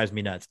 it drives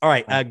me nuts. All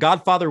right.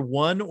 Godfather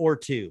 1 or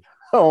 2?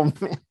 Oh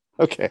man.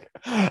 Okay.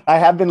 I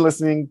have been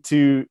listening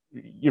to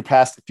your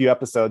past few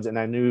episodes and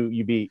I knew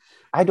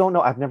I don't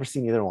know. I've never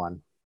seen either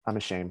one. I'm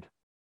ashamed.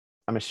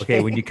 Okay.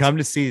 When you come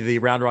to see the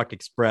Round Rock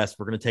Express,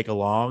 we're going to take a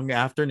long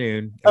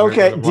afternoon.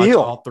 Okay. Deal.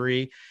 All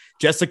 3.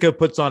 Jessica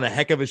puts on a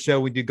heck of a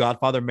show. We do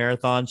Godfather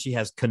Marathon. She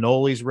has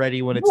cannolis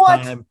ready when it's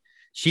time.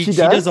 She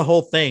does a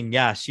whole thing.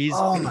 Yeah.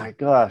 Oh my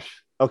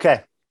gosh.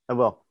 Okay. I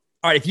will.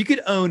 All right. If you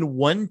could own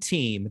one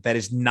team that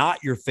is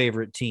not your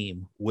favorite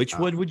team, which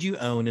one would you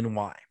own and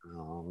why?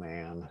 Oh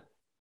man.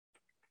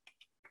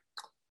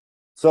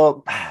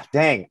 So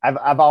dang,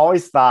 I've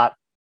always thought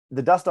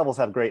the Dust Devils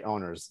have great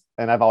owners.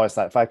 And I've always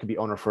thought if I could be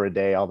owner for a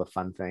day, all the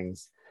fun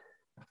things.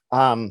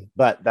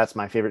 But that's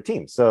my favorite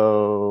team.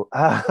 So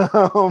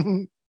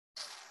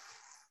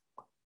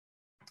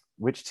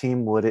which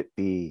team would it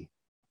be?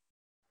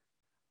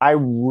 I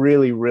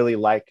really, really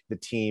like the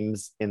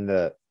teams in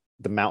the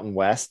Mountain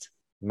West,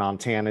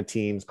 Montana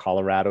teams,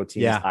 Colorado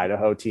teams,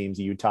 Idaho teams,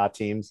 Utah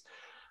teams.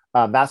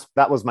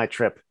 That was my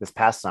trip this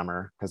past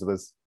summer because it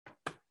was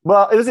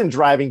in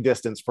driving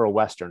distance for a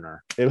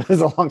Westerner. It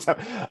was a long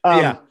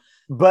time.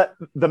 But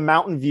the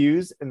mountain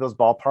views in those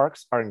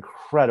ballparks are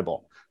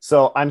incredible.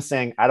 So I'm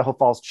saying Idaho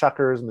Falls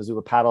Chuckers,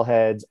 Missoula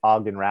Paddleheads,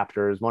 Ogden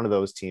Raptors, one of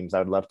those teams I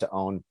would love to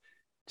own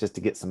just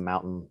to get some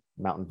mountain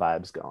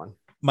vibes going.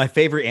 My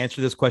favorite answer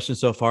to this question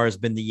so far has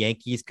been the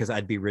Yankees because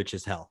I'd be rich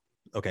as hell.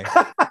 Okay.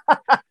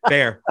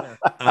 Fair.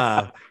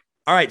 All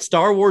right.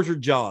 Star Wars or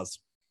Jaws?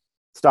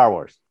 Star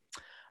Wars.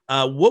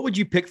 What would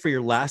you pick for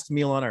your last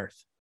meal on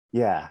Earth?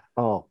 Yeah.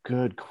 Oh,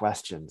 good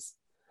questions.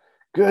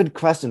 Good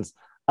questions.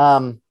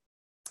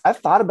 I've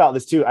thought about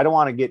this too. I don't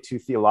want to get too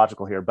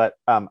theological here, but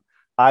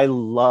I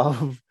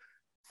love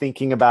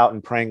thinking about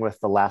and praying with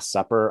the Last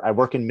Supper. I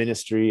work in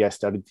ministry. I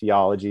studied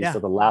theology. So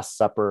the Last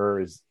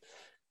Supper is,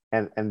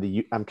 and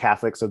I'm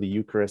Catholic, so the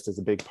Eucharist is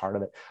a big part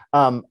of it.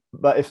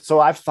 But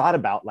I've thought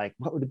about like,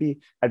 what would it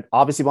be? I'd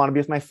obviously want to be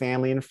with my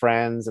family and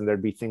friends, and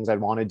there'd be things I'd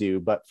want to do.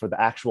 But for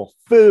the actual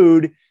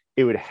food,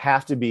 it would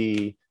have to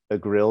be a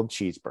grilled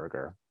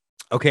cheeseburger.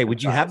 Okay,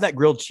 would you have that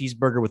grilled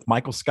cheeseburger with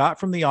Michael Scott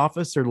from The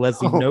Office or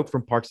Leslie Knope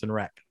from Parks and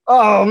Rec?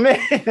 Oh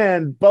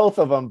man, both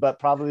of them, but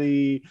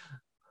probably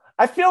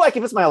I feel like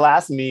if it's my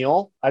last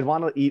meal, I'd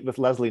want to eat with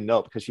Leslie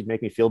Knope because she'd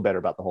make me feel better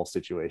about the whole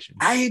situation.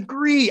 I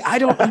agree. I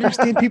don't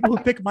understand people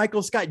who pick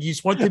Michael Scott. You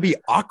just want it to be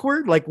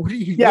awkward? Like, what are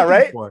you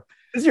looking for?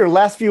 This is your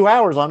last few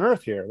hours on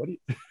Earth here. What do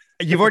you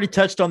You've already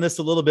touched on this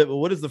a little bit, but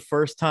what is the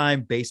first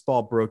time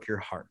baseball broke your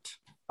heart?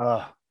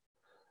 How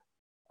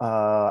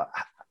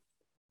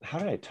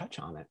did I touch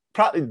on it?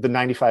 Probably the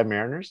 95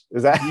 Mariners.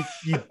 Is that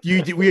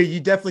you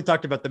definitely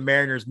talked about the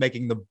Mariners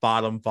making the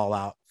bottom fall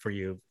out for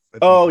you.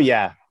 Oh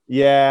yeah.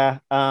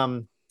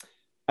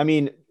 I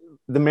mean,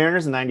 the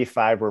Mariners in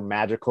 95 were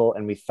magical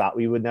and we thought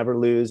we would never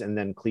lose. And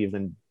then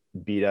Cleveland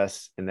beat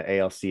us in the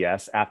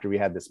ALCS after we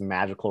had this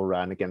magical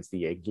run against the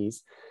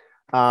Yankees.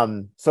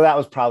 So that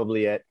was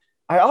probably it.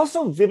 I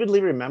also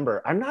vividly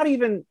remember, I'm not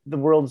even the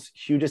world's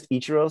hugest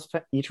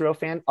Ichiro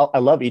fan. I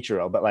love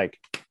Ichiro, but like,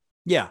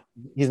 yeah,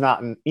 he's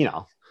not,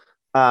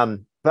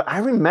 but I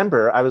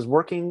remember I was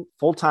working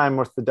full-time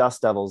with the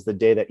Dust Devils the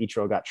day that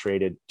Ichiro got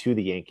traded to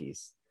the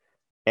Yankees.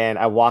 And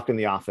I walked in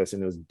the office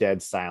and it was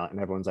dead silent.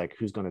 And everyone's like,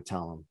 who's going to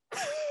tell him?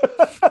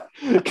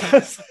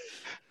 Because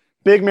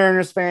big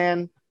Mariners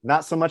fan,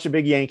 not so much a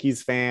big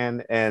Yankees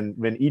fan. And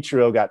when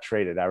Ichiro got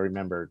traded, I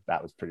remember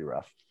that was pretty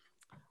rough.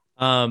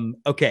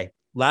 Okay.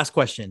 Last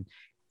question.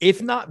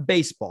 If not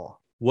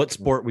baseball, what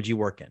sport would you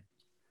work in?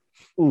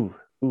 Ooh.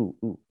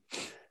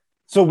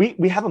 So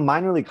we have a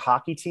minor league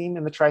hockey team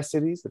in the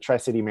Tri-Cities, the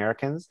Tri-City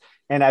Americans.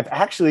 And I've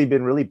actually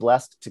been really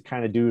blessed to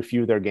kind of do a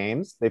few of their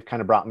games. They've kind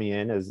of brought me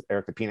in as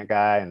Eric the Peanut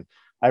Guy, and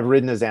I've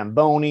ridden a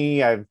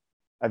Zamboni. I've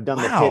done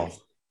the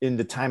hits in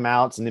the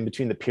timeouts and in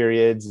between the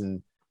periods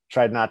and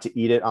tried not to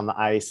eat it on the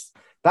ice.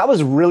 That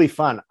was really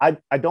fun. I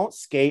don't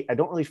skate. I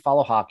don't really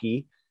follow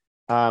hockey.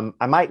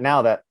 I might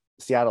now that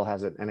Seattle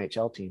has an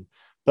NHL team.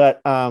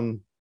 But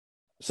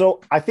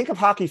so I think of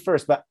hockey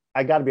first, but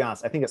I got to be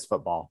honest, I think it's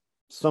football.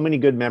 So many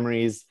good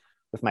memories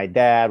with my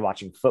dad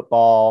watching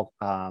football,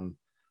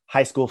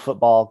 high school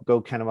football,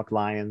 go Kennewick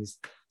Lions.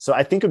 So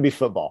I think it would be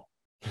football.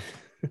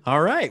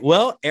 All right.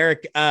 Well,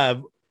 Eric,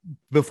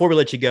 before we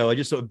let you go,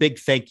 just a big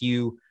thank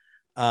you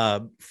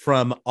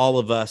from all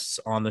of us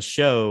on the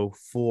show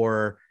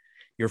for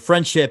your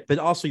friendship, but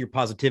also your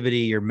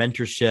positivity, your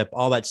mentorship,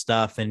 all that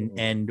stuff.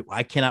 And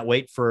I cannot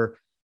wait for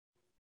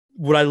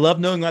what I love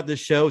knowing about this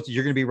show is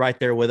you're going to be right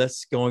there with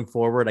us going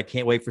forward. I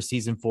can't wait for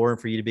season 4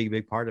 and for you to be a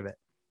big part of it.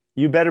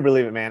 You better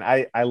believe it, man.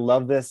 I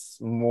love this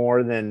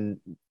more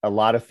than a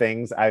lot of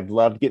things. I've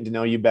loved getting to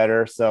know you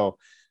better. So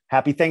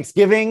happy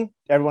Thanksgiving,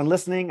 everyone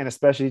listening, and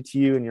especially to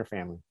you and your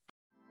family.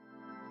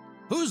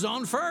 Who's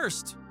on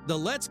first? The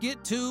Let's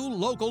Get To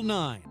Local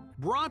 9,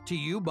 brought to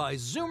you by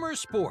Zoomer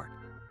Sport.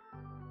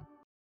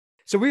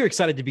 So we are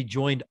excited to be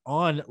joined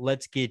on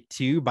Let's Get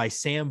To by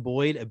Sam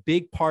Boyd, a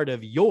big part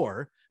of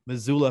your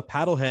Missoula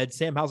Paddlehead.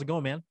 Sam, how's it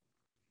going, man?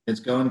 It's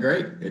going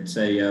great. It's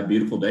a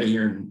beautiful day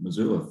here in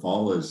Missoula.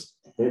 Fall has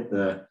hit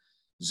the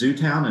zoo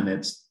town, and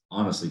it's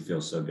honestly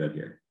feels so good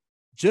here.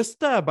 Just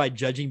by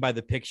judging by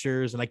the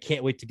pictures, and I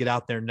can't wait to get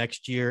out there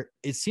next year.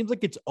 It seems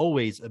like it's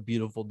always a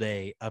beautiful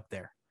day up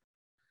there.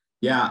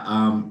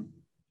 Yeah,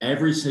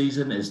 every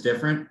season is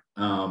different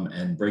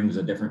and brings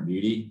a different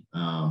beauty.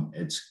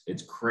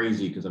 It's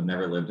crazy because I've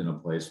never lived in a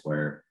place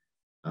where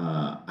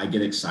I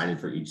get excited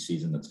for each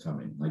season that's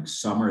coming. Like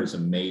summer is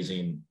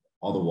amazing.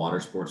 All the water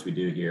sports we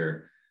do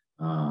here.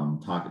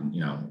 Talking,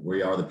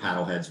 we are the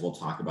paddleheads. We'll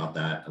talk about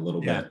that a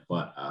little bit,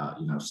 but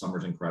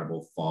summer's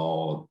incredible.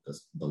 Fall,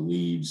 the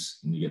leaves,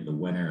 and you get the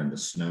winter and the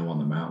snow on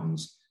the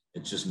mountains.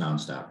 It's just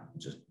nonstop.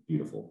 It's just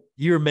beautiful.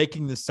 You're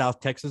making the South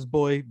Texas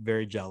boy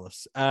very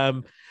jealous.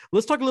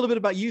 Let's talk a little bit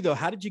about you though.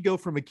 How did you go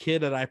from a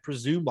kid that I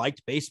presume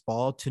liked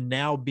baseball to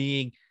now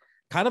being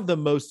kind of the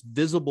most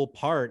visible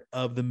part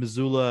of the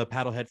Missoula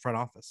Paddlehead front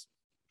office?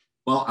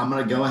 Well, I'm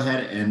going to go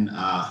ahead and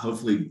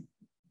hopefully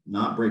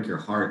not break your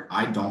heart.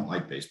 I don't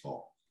like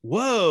baseball.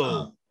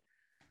 Whoa.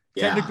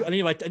 Yeah. I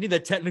need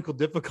that technical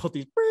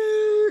difficulties.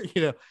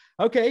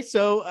 Okay.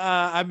 So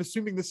I'm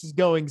assuming this is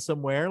going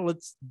somewhere.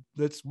 Let's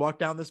walk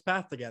down this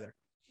path together.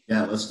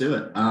 Yeah, let's do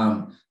it.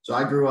 So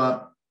I grew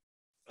up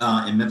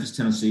in Memphis,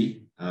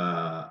 Tennessee,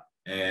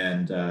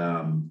 and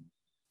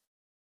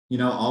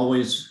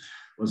always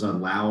was a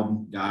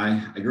loud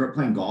guy. I grew up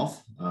playing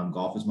golf.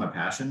 Golf is my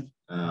passion.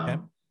 Okay.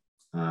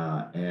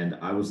 And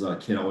I was a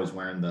kid always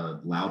wearing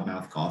the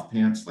loudmouth golf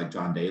pants like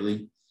John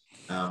Daly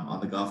on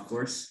the golf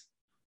course.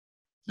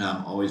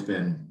 Always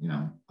been,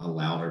 a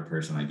louder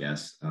person, I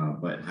guess.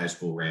 But in high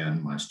school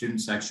ran my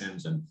student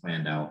sections and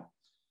planned out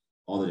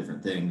all the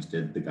different things,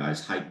 did the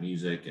guys' hype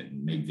music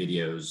and made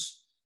videos.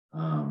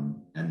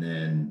 And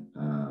then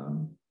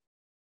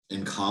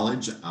in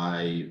college,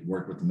 I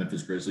worked with the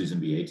Memphis Grizzlies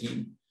NBA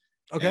team.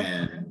 Okay.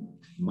 And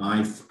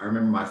I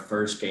remember my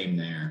first game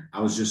there.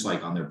 I was just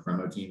like on their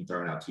promo team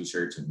throwing out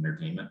t-shirts and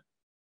entertainment.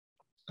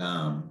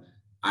 I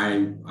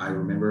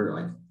remember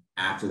like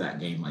after that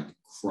game, like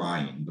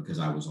crying because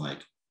I was like,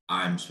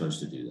 I'm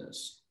supposed to do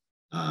this.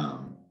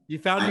 You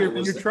found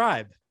your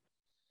tribe.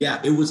 Yeah.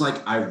 It was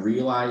like, I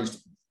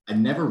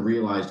never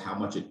realized how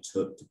much it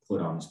took to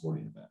put on a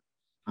sporting event,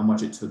 how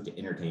much it took to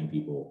entertain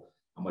people,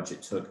 how much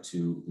it took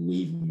to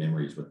leave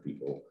memories with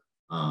people.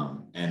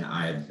 And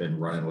I have been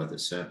running with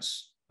it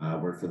since.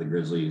 Worked for the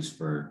Grizzlies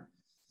for,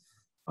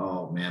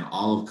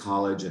 all of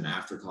college and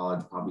after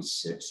college, probably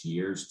 6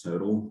 years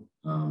total,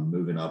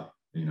 moving up,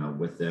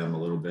 with them a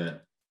little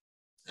bit.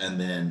 And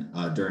then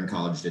during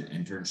college did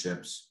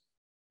internships.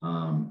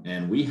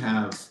 And we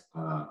have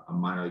a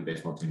minor league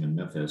baseball team in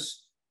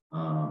Memphis.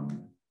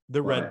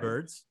 The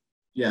Redbirds.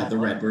 Yeah, the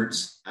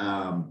Redbirds.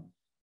 I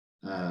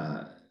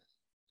don't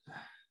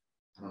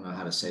know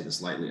how to say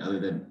this lightly other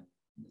than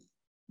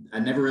I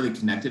never really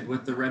connected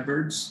with the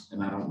Redbirds,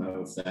 and I don't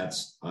know if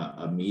that's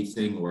a me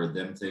thing or a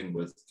them thing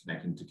with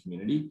connecting to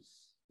community.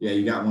 Yeah,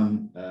 you got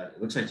one.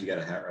 It looks like you got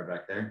a hat right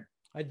back there.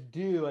 I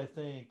do, I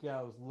think. Yeah,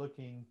 I was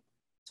looking.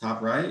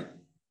 Top right?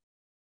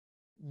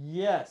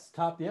 Yes,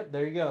 top. Yep,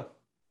 there you go.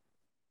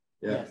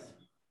 Yeah.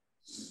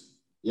 Yes.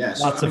 Yeah.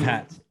 So, Lots of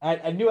hats.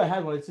 I knew I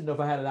had one. I just didn't know if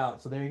I had it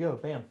out. So there you go.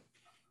 Bam.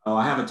 Oh,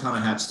 I have a ton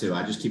of hats too.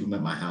 I just keep them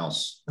at my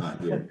house,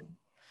 not here.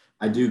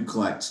 I do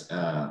collect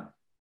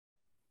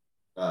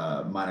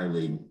minor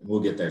league. We'll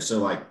get there. So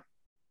like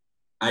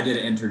I did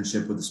an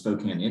internship with the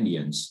Spokane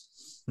Indians.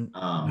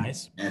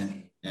 Nice.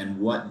 And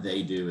what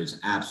they do is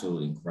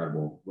absolutely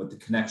incredible with the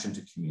connection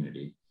to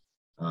community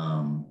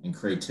and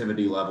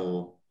creativity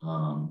level.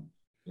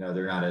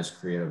 They're not as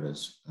creative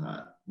as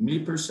me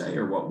per se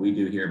or what we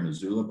do here in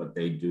Missoula, but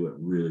they do it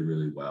really,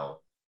 really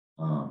well.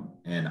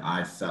 And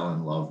I fell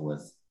in love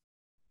with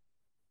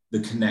the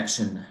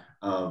connection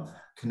of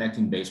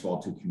connecting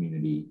baseball to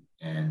community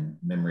and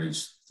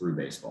memories through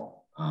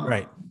baseball.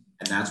 Right.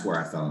 And that's where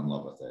I fell in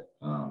love with it.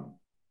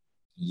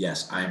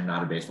 Yes, I am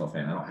not a baseball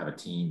fan. I don't have a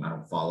team. I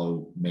don't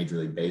follow Major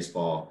League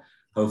Baseball.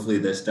 Hopefully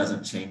this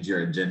doesn't change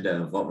your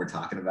agenda of what we're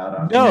talking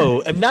about.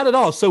 No, not at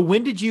all. So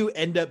when did you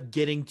end up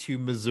getting to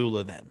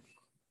Missoula then?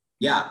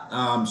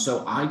 Yeah.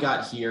 So I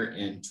got here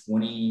in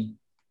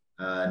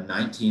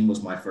 2019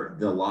 was my first,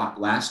 the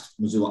last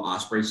Missoula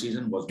Osprey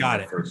season was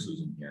my first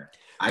season here.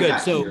 I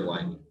got here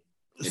like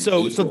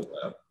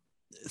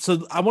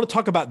so I want to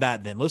talk about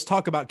that then. Let's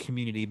talk about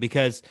community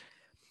because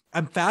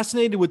I'm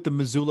fascinated with the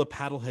Missoula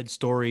Paddlehead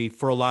story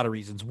for a lot of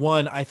reasons.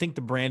 One, I think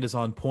the brand is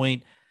on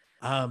point.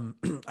 I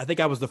think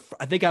I was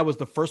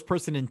the first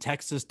person in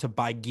Texas to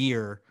buy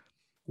gear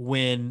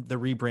when the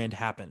rebrand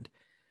happened.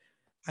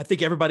 I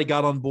think everybody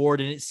got on board,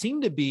 and it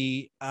seemed to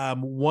be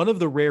one of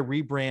the rare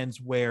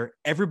rebrands where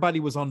everybody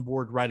was on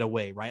board right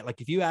away, right?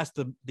 Like if you asked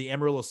the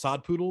Amarillo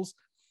Sod Poodles,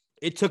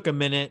 it took a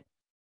minute.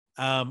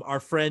 Our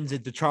friends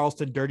at the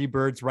Charleston Dirty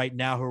Birds right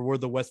now, who were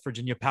the West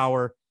Virginia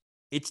Power,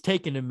 it's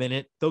taken a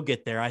minute. They'll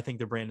get there. I think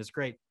their brand is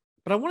great.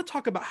 But I want to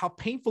talk about how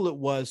painful it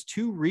was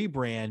to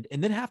rebrand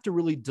and then have to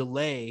really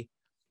delay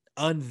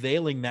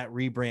unveiling that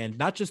rebrand,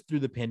 not just through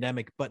the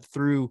pandemic, but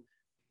through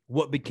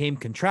what became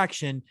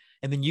Contraction.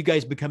 And then you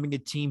guys becoming a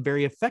team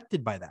very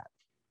affected by that.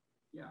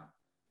 Yeah.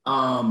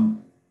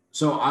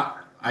 So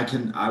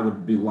I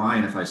would be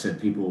lying if I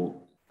said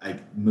people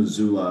like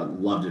Missoula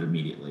loved it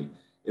immediately.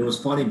 It was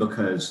funny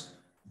because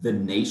the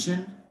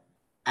nation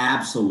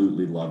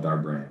absolutely loved our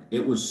brand.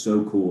 It was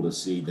so cool to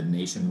see the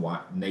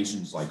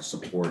nation's like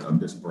support of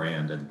this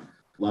brand and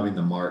loving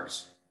the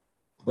marks.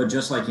 But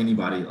just like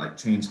anybody, like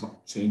change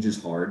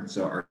is hard.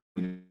 So our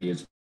community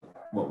is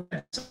what we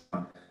had.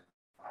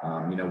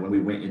 When we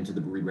went into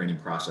the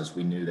rebranding process,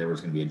 we knew there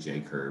was going to be a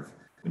J curve.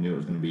 We knew it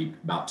was going to be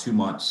about 2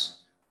 months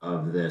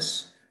of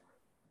this.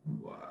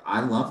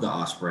 I love the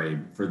Osprey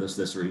for this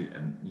reason.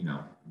 And,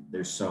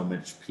 there's so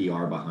much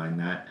PR behind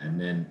that. And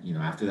then,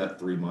 after that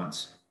 3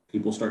 months,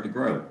 people start to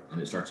grow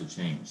and it starts to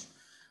change.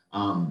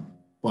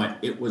 But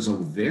it was a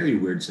very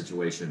weird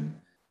situation,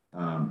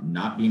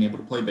 not being able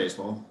to play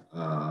baseball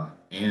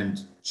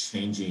and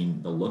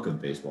changing the look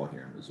of baseball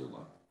here in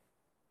Missoula.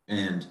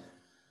 And,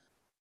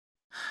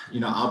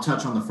 I'll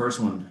touch on the first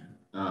one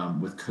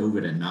with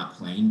COVID and not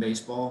playing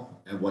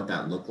baseball and what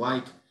that looked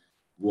like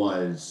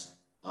was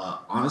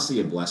honestly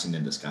a blessing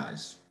in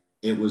disguise.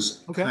 It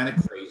was kind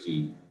of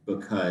crazy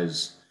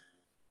because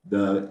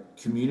the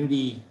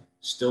community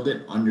still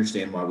didn't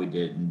understand why we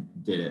did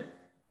it.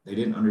 They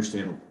didn't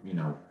understand,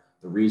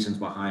 the reasons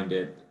behind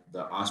it.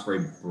 The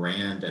Osprey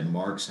brand and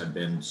marks have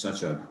been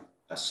such a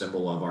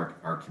symbol of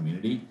our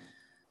community.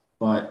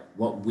 But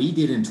what we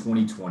did in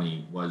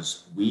 2020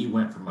 was we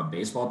went from a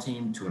baseball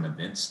team to an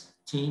events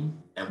team,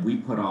 and we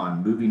put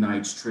on movie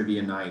nights,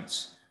 trivia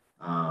nights.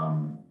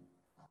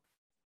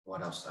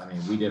 What else? I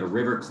mean, we did a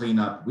river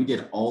cleanup. We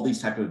did all these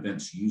type of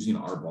events using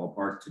our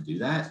ballpark to do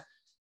that.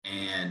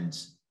 And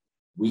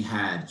we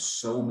had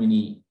so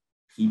many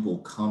people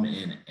come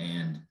in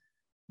and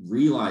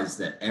realize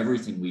that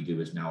everything we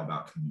do is now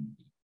about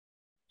community.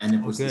 And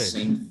it was the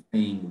same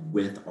thing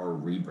with our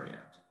rebrand.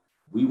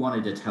 We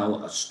wanted to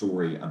tell a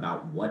story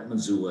about what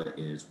Missoula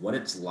is, what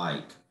it's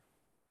like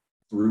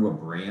through a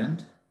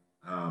brand.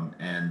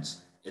 And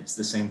it's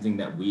the same thing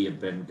that we have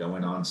been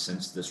going on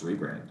since this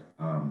rebrand.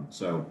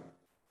 So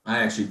I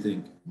actually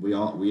think we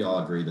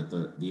all agree that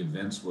the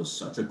events was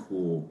such a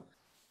cool,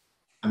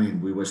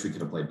 we wish we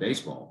could have played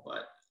baseball,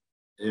 but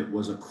it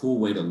was a cool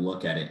way to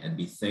look at it and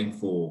be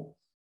thankful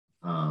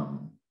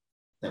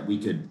that we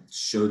could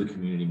show the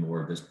community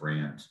more of this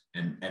brand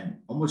and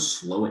almost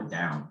slow it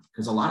down.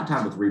 Because a lot of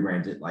time with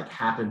rebrands, it like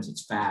happens,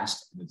 it's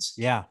fast.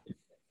 And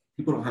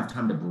people don't have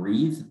time to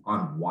breathe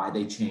on why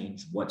they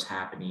change, what's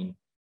happening.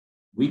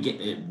 We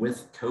get it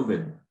with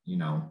COVID,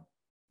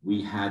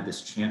 we had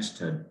this chance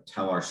to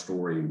tell our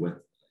story with,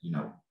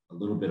 a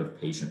little bit of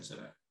patience in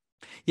it.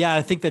 Yeah,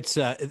 I think that's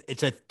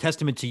it's a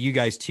testament to you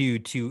guys too,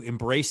 to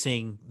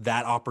embracing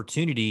that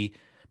opportunity,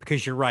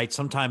 because you're right.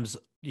 Sometimes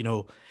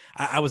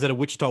I was at a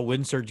Wichita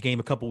Wind Surge game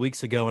a couple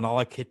weeks ago, and all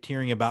I kept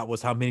hearing about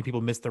was how many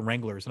people miss the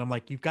Wranglers. And I'm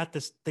like, you've got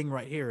this thing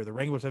right here. The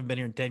Wranglers haven't been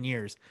here in 10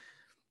 years.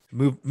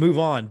 Move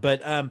on.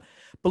 But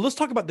let's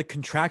talk about the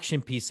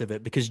contraction piece of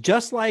it, because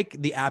just like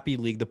the Appy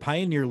League, the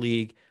Pioneer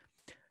League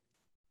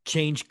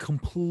changed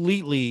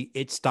completely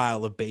its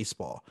style of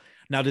baseball.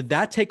 Now, did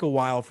that take a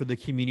while for the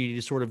community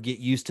to sort of get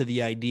used to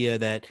the idea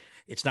that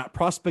it's not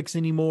prospects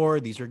anymore?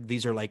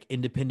 These are like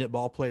independent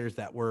ball players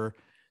that were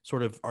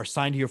sort of are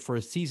signed here for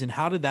a season.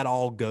 How did that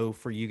all go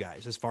for you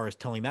guys as far as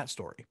telling that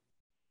story?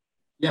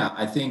 Yeah,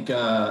 I think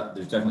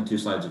there's definitely two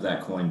sides of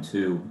that coin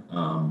too.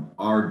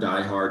 Our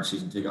diehard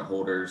season ticket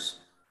holders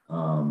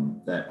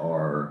that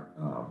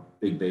are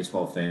big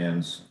baseball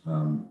fans,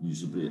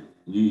 usually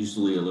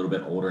a little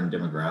bit older in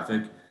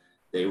demographic,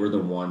 they were the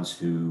ones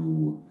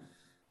who,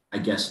 I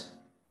guess,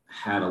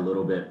 had a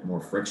little bit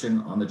more friction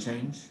on the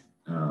change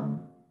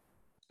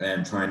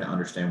and trying to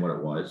understand what it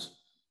was.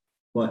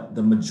 But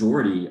the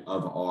majority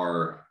of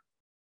our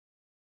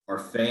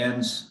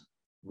fans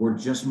were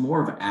just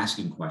more of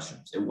asking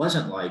questions. It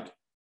wasn't like,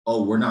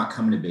 oh, we're not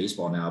coming to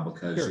baseball now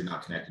because You're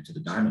not connected to the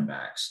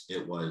Diamondbacks.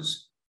 It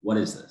was, what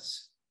is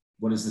this?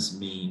 What does this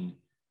mean?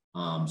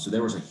 So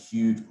there was a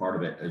huge part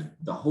of it,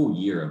 the whole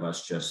year of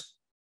us just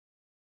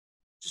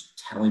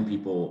telling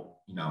people,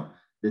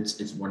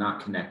 it's we're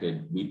not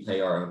connected. We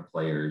pay our own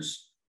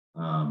players.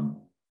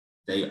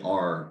 They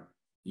are,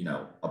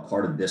 a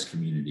part of this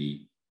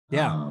community.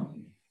 Yeah.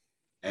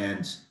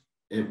 And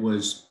it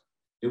was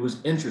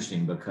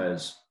interesting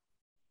because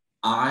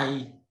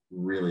I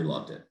really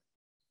loved it.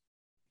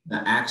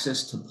 The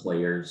access to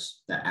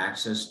players, the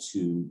access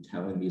to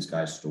telling these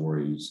guys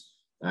stories,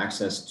 the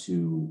access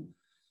to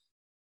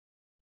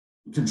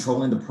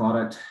controlling the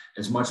product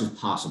as much as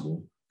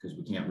possible, because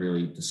we can't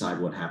really decide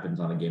what happens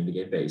on a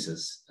game-to-game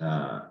basis.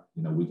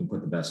 We can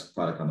put the best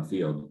product on the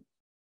field.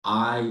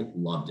 I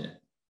loved it.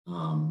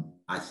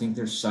 I think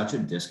there's such a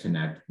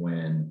disconnect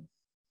when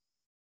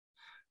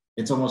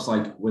it's almost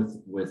like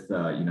with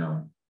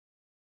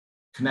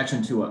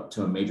connection to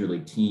a major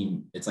league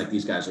team. It's like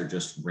these guys are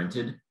just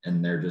rented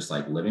and they're just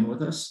like living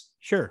with us.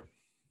 Sure.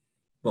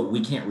 But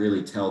we can't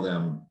really tell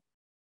them,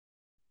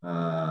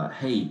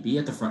 hey, be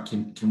at the front.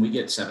 Can we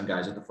get 7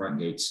 guys at the front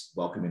gates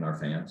welcoming our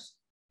fans?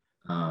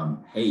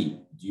 Hey,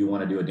 do you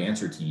want to do a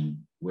dance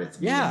routine with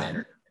me?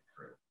 Yeah.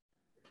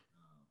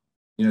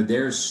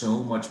 There's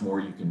so much more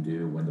you can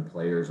do when the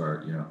players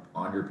are,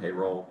 on your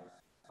payroll,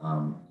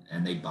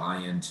 and they buy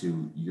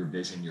into your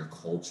vision, your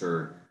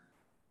culture.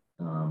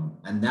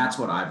 And that's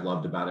what I've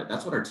loved about it.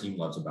 That's what our team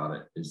loves about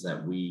it, is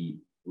that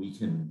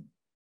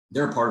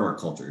they're a part of our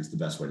culture is the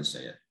best way to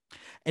say it.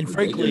 And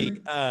frankly,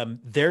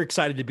 they're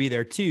excited to be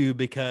there too,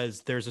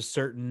 because there's a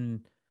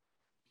certain,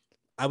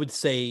 I would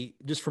say,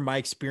 just from my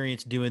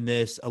experience doing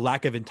this, a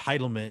lack of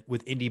entitlement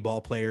with indie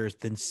ball players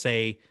than,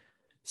 say,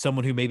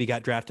 someone who maybe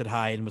got drafted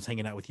high and was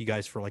hanging out with you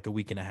guys for like a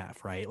week and a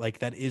half, right? Like,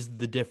 that is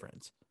the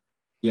difference.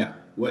 Yeah.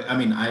 Well, I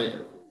mean,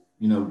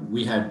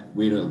 we had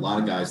a lot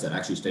of guys that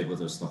actually stayed with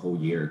us the whole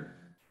year.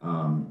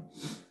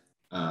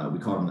 We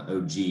called them the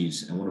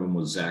OGs, and one of them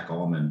was Zach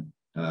Allman,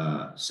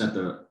 set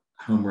the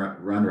home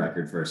run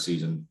record for a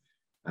season.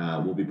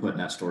 We'll be putting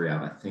that story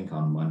out, I think,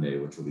 on Monday,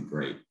 which will be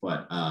great.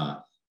 But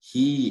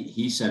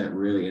he said it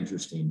really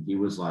interesting. He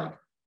was like,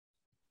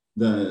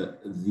 the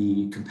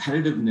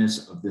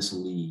competitiveness of this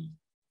league,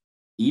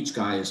 each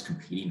guy is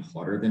competing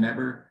harder than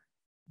ever,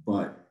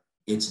 but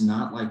it's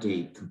not like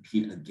a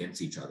compete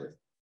against each other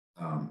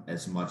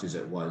as much as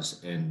it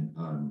was in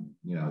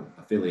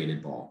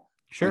affiliated ball.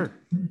 Sure. Like,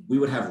 we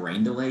would have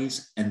rain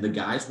delays and the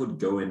guys would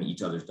go in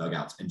each other's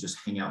dugouts and just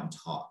hang out and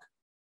talk,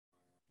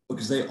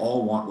 because they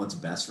all want what's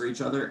best for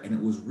each other. And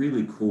it was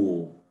really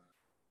cool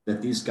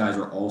that these guys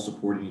are all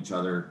supporting each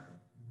other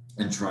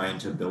and trying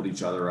to build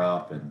each other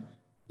up. And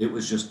it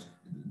was just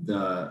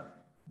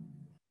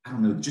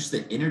just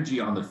the energy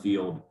on the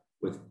field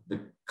with the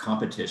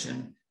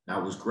competition. Now,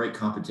 it was great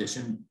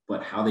competition,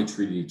 but how they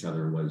treated each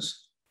other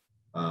was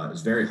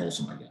very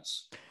wholesome, I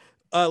guess.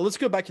 Let's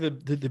go back to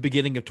the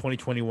beginning of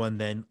 2021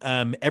 then.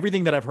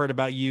 Everything that I've heard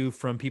about you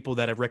from people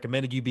that have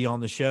recommended you be on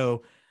the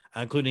show,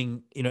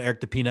 including, Eric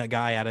the Peanut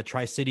guy out of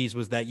Tri-Cities,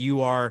 was that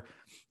you are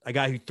a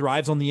guy who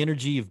thrives on the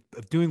energy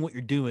of doing what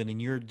you're doing.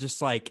 And you're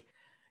just like,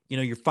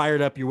 you're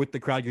fired up, you're with the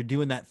crowd, you're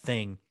doing that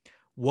thing.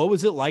 What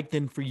was it like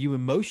then for you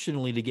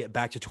emotionally to get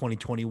back to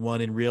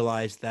 2021 and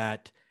realize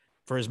that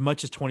for as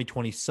much as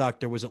 2020 sucked,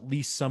 there was at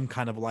least some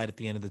kind of light at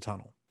the end of the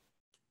tunnel?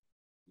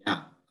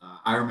 Yeah.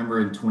 I remember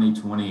in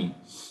 2020,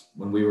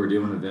 when we were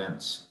doing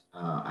events,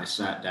 I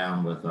sat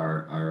down with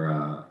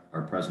our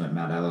president,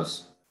 Matt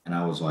Ellis, and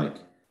I was like,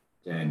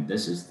 dang,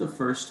 this is the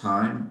first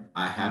time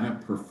I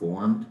haven't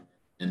performed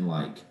in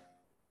like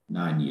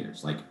 9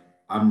 years. Like,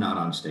 I'm not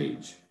on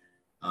stage.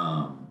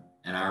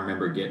 And I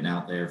remember getting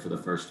out there for the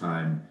first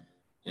time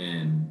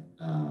in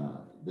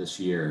this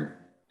year,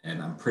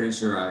 and I'm pretty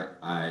sure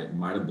I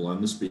might have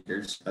blown the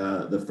speakers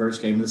the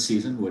first game of the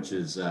season, which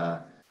is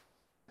I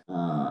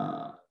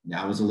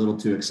was a little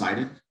too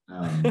excited.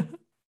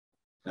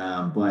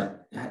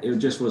 But it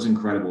just was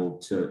incredible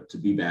to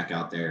be back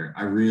out there.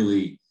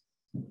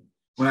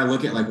 When I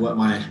look at like what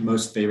my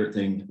most favorite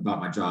thing about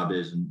my job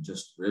is, and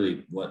just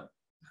really what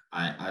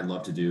I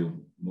love to do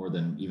more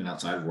than even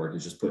outside of work,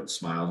 is just put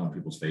smiles on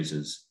people's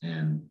faces.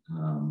 And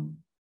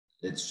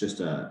it's just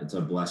it's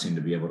a blessing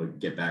to be able to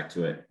get back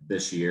to it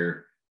this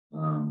year.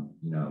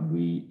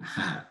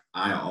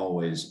 I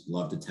always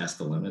love to test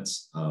the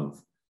limits of,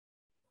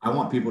 I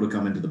want people to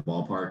come into the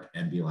ballpark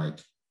and be like,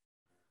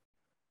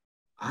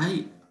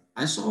 I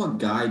saw a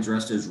guy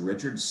dressed as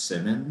Richard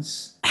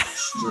Simmons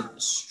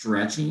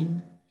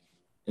stretching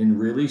in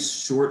really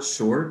short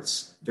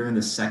shorts during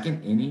the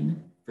second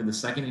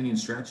inning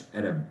stretch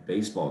at a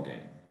baseball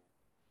game.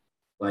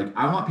 Like,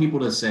 I want people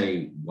to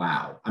say,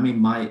 wow. I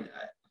mean, I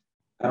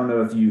don't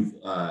know if you've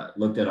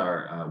looked at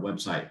our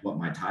website, what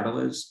my title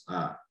is.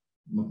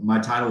 My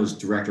title is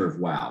Director of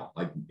Wow.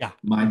 Like, yeah.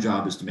 My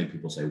job is to make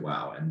people say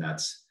wow. And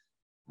that's,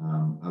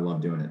 I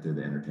love doing it through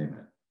the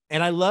entertainment.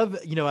 And I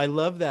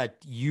love that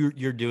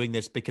you're doing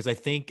this, because I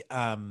think,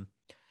 I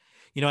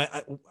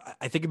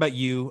think about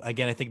you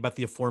again. I think about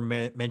the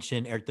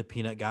aforementioned Eric the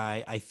Peanut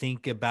guy. I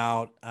think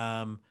about,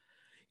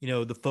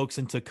 the folks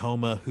in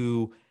Tacoma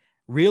who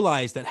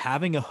realize that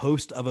having a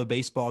host of a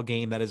baseball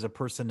game that is a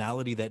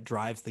personality that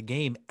drives the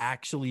game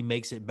actually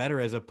makes it better,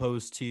 as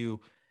opposed to,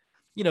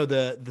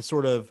 the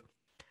sort of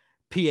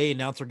PA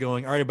announcer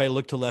going, all right, everybody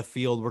look to left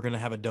field. We're going to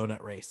have a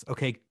donut race.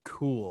 Okay,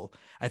 cool.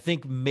 I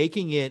think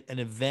making it an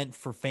event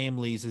for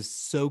families is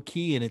so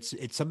key, and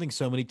it's something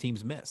so many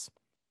teams miss.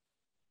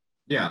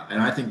 Yeah. And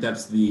I think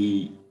that's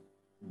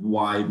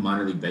why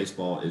minor league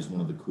baseball is one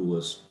of the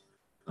coolest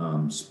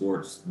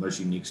sports, most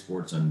unique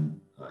sports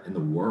in the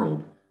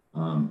world.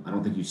 I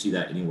don't think you see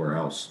that anywhere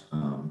else.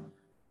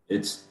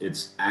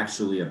 It's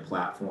actually a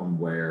platform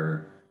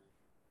where,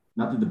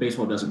 not that the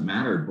baseball doesn't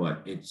matter,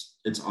 but it's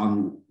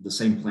on the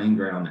same playing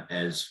ground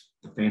as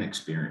the fan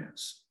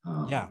experience.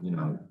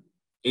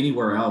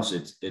 Anywhere else,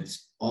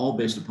 it's all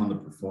based upon the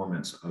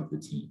performance of the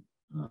team.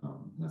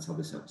 That's how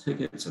they sell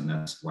tickets, and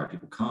that's why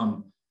people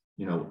come.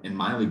 In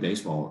minor league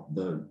baseball,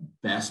 the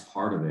best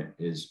part of it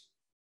is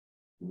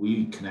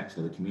we connect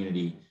to the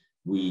community.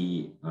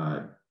 We,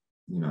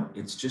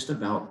 it's just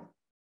about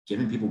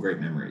giving people great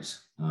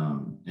memories.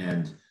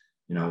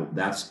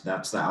 That's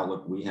the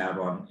outlook we have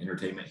on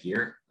entertainment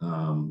here.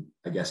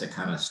 I guess it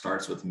kind of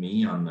starts with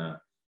me on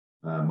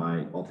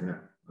my alternate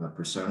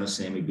persona,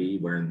 Sammy B,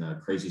 wearing the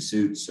crazy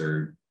suits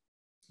or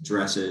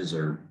dresses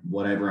or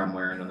whatever I'm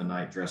wearing on the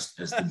night, dressed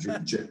as I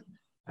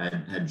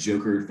had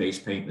Joker face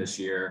paint this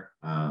year.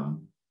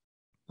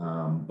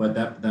 But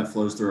that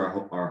flows through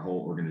our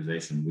whole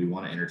organization. We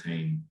want to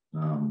entertain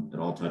at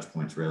all touch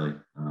points, really.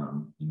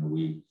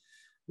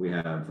 We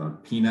have a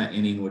peanut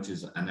inning, which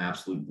is an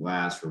absolute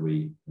blast, where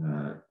we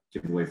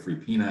give away free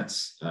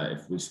peanuts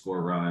if we score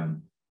a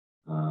run.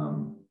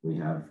 We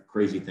have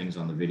crazy things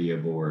on the video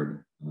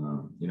board.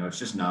 It's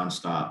just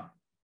nonstop.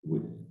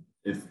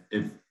 If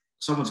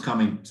someone's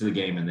coming to the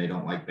game and they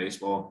don't like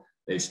baseball,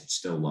 they should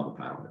still love a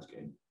Paddleheads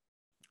game.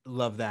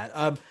 Love that.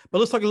 But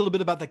let's talk a little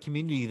bit about that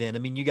community then. I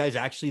mean, you guys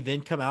actually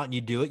then come out and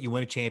you do it. You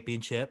win a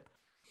championship.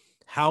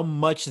 How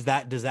much does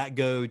that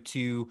go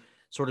to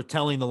sort of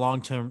telling the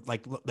long-term,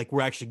 like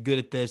we're actually good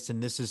at this,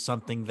 and this is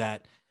something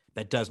that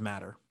does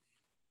matter?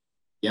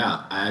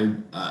 Yeah,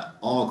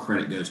 all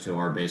credit goes to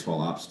our baseball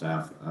ops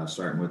staff,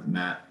 starting with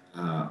Matt,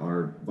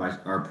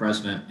 our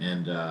president,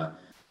 and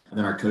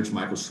then our coach,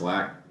 Michael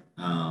Schlack.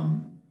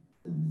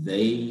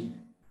 They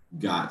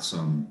got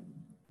some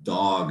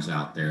dogs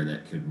out there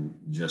that could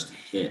just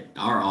hit.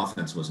 Our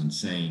offense was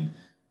insane.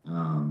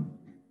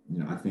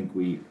 I think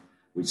we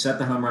set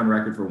the home run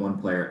record for one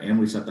player, and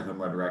we set the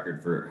home run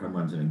record for home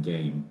runs in a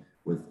game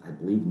with, I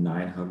believe,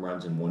 9 home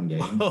runs in one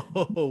game.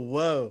 Oh,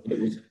 whoa.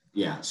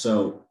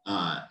 So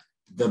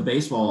the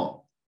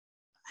baseball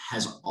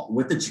has,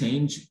 with the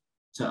change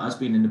to us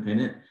being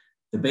independent,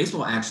 the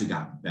baseball actually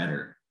got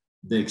better.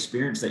 The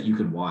experience that you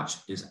could watch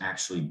is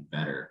actually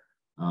better.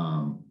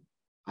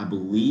 I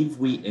believe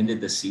we ended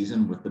the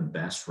season with the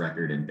best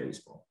record in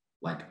baseball,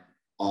 like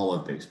all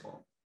of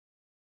baseball.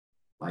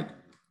 I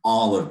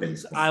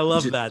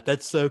love that.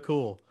 That's so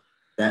cool.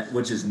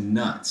 Which is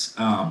nuts.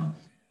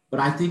 But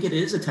I think it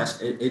is a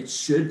test. It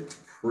should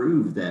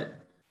prove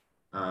that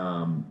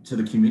to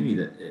the community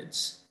that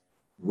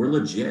we're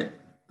legit.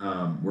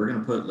 We're going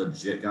to put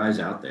legit guys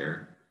out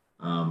there.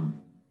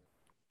 And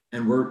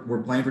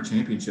we're playing for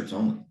championships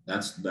only.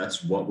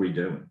 That's what we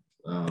do.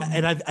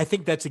 And I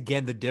think that's,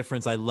 again, the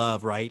difference I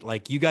love, right?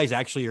 Like, you guys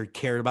actually are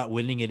cared about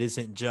winning. It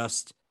isn't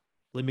just,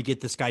 let me get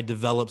this guy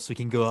developed so we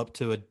can go up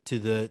to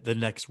the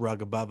next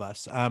rug above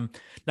us.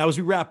 Now, as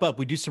we wrap up,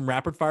 we do some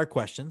rapid fire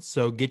questions.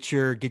 So get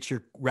your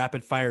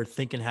rapid fire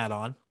thinking hat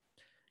on.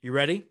 You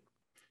ready?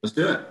 Let's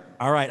do it.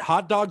 All right.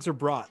 Hot dogs or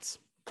brats?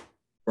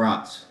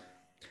 Brats.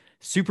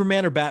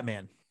 Superman or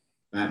Batman?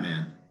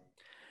 Batman.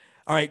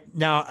 All right.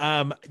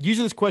 Now,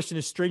 usually this question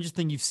is strangest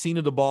thing you've seen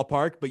at a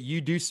ballpark, but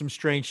you do some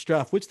strange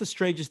stuff. What's the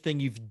strangest thing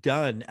you've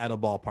done at a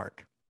ballpark?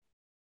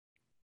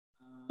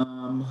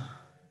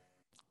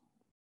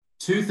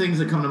 Two things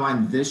that come to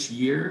mind this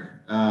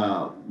year.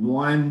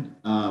 One,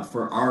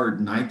 for our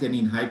ninth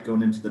inning hype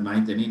going into the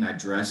ninth inning, I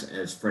dress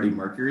as Freddie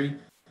Mercury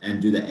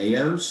and do the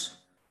AOs.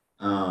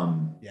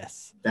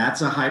 Yes.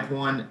 That's a hype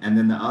one. And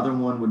then the other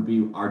one would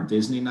be our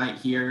Disney night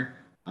here.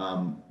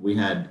 We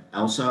had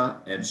Elsa,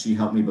 and she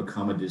helped me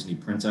become a Disney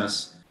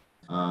princess.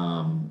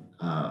 And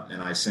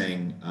I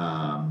sang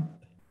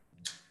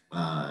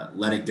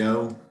Let It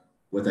Go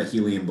with a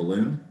helium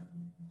balloon.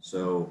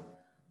 So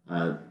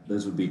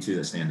those would be two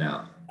that stand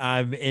out.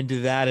 I'm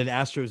into that. And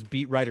Astros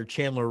beat writer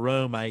Chandler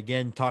Rome, I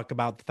again talk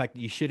about the fact that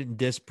you shouldn't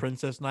diss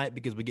Princess Night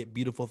because we get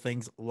beautiful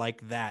things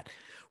like that.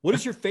 What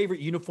is your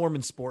favorite uniform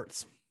in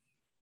sports?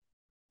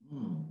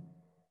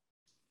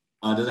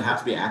 Does it have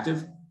to be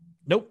active?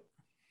 Nope.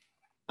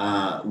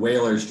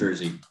 Whalers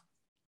jersey.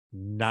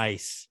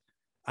 Nice.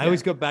 I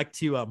always go back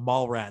to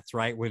Mallrats,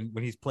 right? When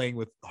he's playing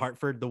with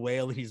Hartford, the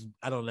whale,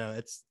 I don't know.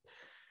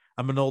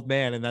 I'm an old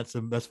man, and that's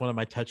one of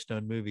my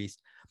touchstone movies.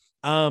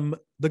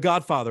 The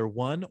Godfather,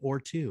 1 or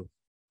 2?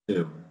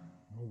 2.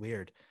 Oh,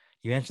 weird.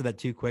 You answered that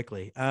too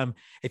quickly.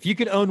 If you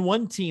could own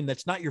one team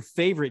that's not your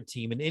favorite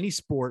team in any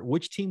sport,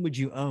 which team would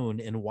you own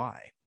and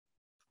why?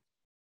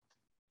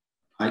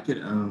 I could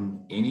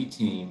own any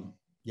team.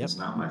 That's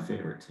not my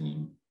favorite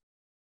team.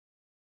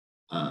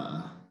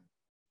 Well,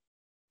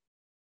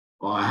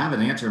 I have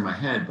an answer in my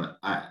head, but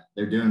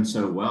they're doing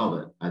so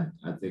well that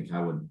I think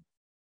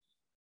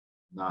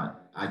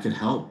I could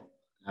help.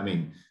 I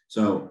mean,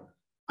 so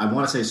I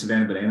want to say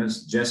Savannah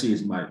Bananas. Jesse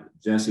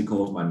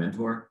Cole is my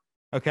mentor.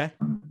 Okay.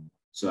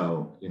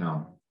 So,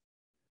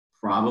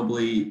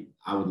 probably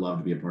I would love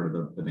to be a part of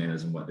the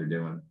Bananas and what they're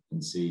doing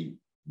and see.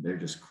 They're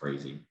just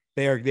crazy.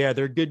 They're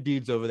good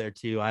dudes over there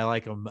too. I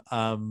like them.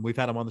 We've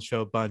had them on the show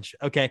a bunch.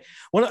 Okay.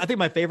 I think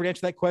my favorite answer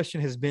to that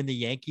question has been the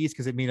Yankees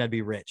because it means I'd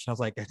be rich. And I was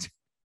like, that's a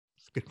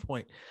good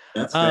point.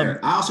 That's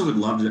fair. I also would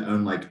love to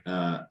own like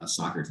a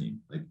soccer team,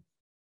 like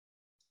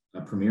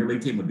a Premier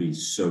League team would be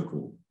so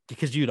cool.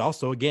 Because you'd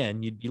also,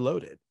 again, you'd be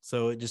loaded.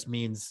 So it just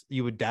means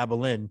you would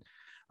dabble in.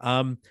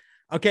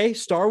 Okay.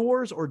 Star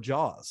Wars or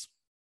Jaws?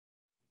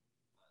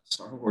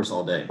 Star Wars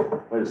all day.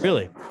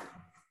 Really?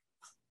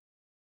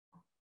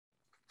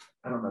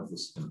 I don't know if this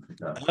is going to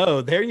pick up.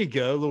 Oh, there you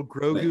go. A little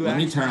Grogu. Wait, let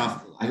me turn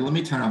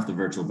off the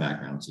virtual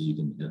background so you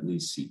can at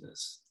least see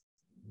this.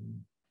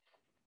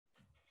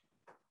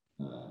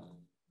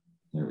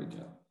 There we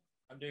go.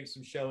 I'm doing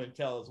some show and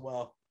tell as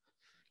well.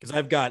 Because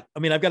I've got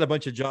a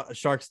bunch of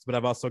sharks, but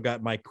I've also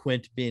got my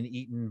Quint being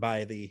eaten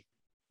by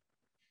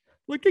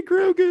look at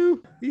Grogu.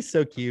 He's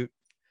so cute.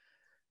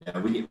 Yeah,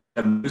 we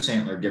have a moose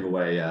antler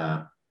giveaway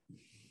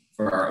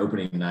for our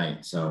opening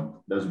night.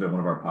 So those have been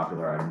one of our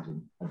popular items,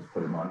 and I'll just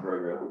put them on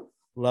Grogu.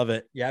 Love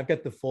it. Yeah, I've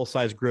got the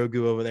full-size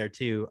Grogu over there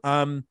too.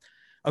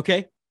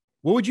 Okay.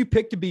 What would you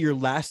pick to be your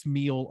last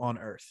meal on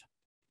Earth?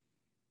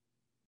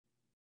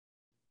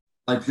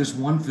 Like just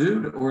one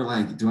food, or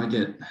like do I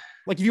get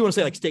like if you want to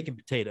say like steak and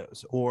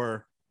potatoes,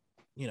 or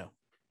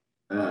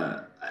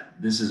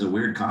this is a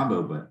weird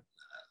combo, but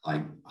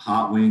like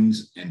hot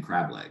wings and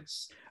crab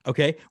legs.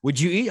 Okay. Would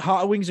you eat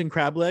hot wings and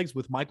crab legs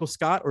with Michael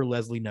Scott or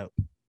Leslie Knope?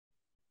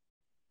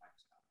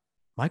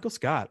 Michael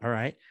Scott. All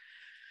right.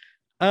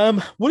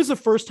 What is the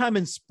first time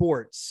in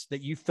sports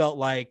that you felt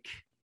like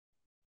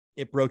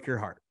it broke your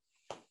heart?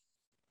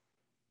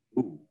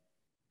 Ooh.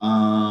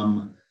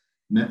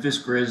 Memphis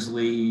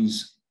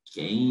Grizzlies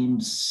Game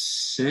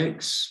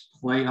 6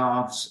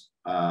 playoffs.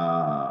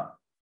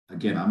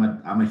 Again,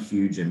 I'm a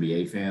huge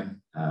NBA fan.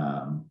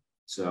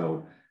 So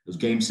it was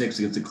Game 6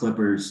 against the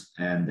Clippers,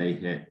 and they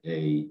hit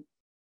a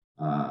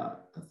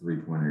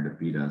 3-pointer to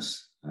beat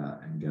us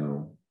and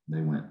go.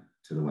 They went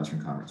to the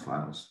Western Conference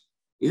Finals.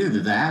 Either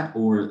that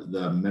or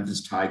the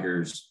Memphis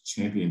Tigers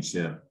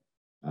championship,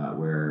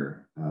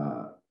 where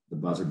the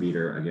buzzer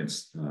beater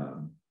against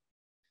I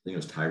think it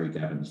was Tyreek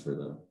Evans for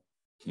the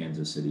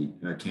Kansas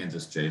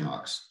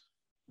Jayhawks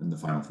in the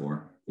Final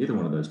Four. Either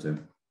one of those two.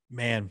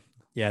 Man,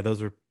 yeah,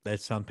 that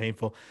sound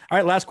painful. All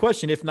right, last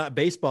question. If not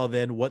baseball,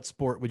 then what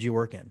sport would you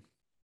work in?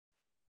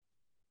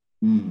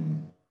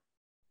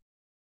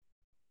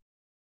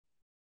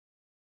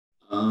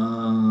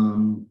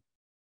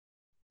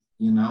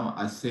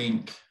 I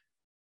think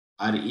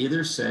I'd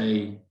either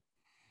say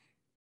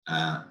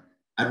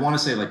I'd want to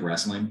say like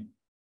wrestling.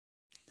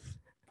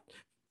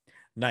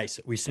 Nice.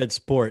 We said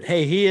sport.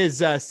 Hey, he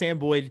is Sam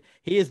Boyd.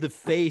 He is the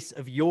face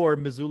of your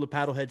Missoula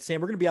Paddlehead. Sam,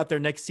 we're going to be out there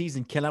next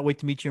season. Cannot wait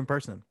to meet you in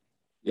person.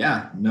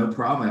 Yeah, no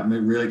problem.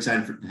 I'm really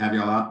excited to have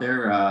y'all out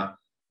there.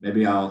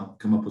 Maybe I'll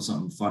come up with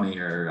something funny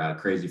or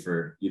crazy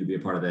for you to be a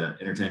part of the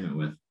entertainment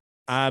with.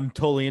 I'm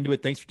totally into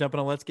it. Thanks for jumping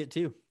on Let's Get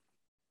To.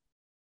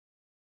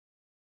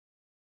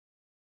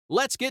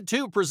 Let's Get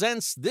To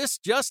presents This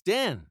Just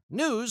In,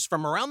 news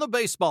from around the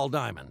baseball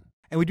diamond.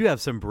 And we do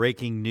have some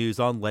breaking news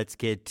on Let's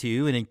Get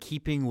To. And in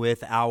keeping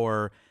with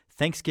our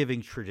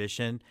Thanksgiving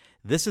tradition,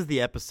 this is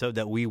the episode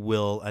that we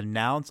will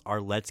announce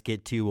our Let's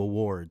Get To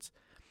awards.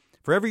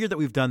 For every year that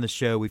we've done the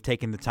show, we've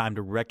taken the time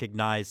to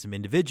recognize some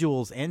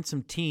individuals and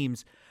some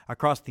teams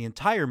across the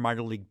entire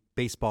minor league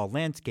baseball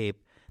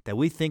landscape that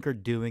we think are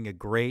doing a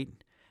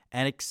great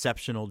an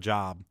exceptional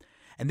job.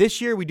 And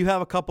this year we do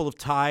have a couple of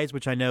ties,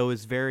 which I know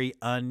is very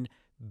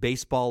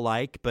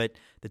un-baseball-like, but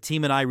the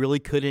team and I really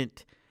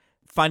couldn't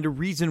find a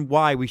reason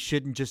why we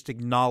shouldn't just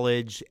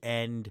acknowledge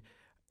and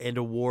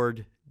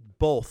award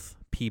both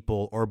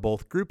people or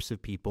both groups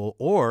of people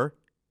or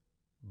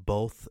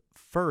both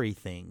furry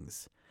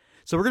things.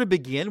 So we're going to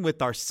begin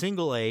with our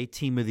single A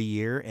team of the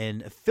year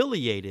in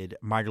affiliated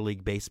minor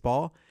league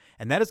baseball,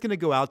 and that is going to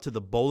go out to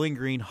the Bowling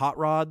Green Hot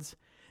Rods.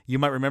 You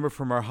might remember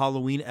from our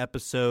Halloween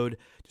episode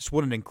just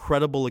what an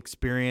incredible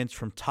experience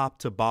from top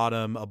to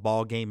bottom a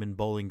ball game in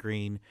Bowling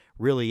Green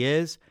really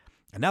is.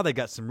 And now they've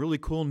got some really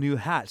cool new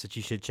hats that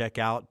you should check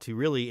out to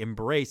really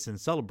embrace and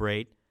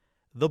celebrate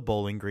the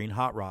Bowling Green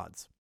Hot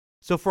Rods.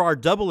 So for our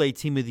Double-A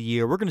team of the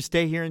year, we're going to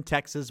stay here in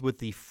Texas with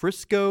the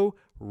Frisco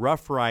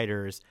Rough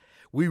Riders.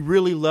 We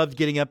really loved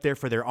getting up there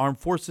for their Armed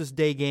Forces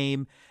Day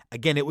game.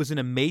 Again, it was an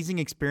amazing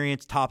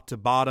experience top to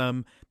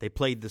bottom. They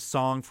played the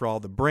song for all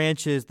the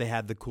branches. They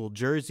had the cool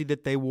jersey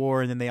that they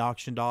wore, and then they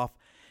auctioned off.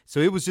 So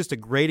it was just a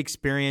great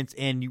experience,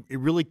 and it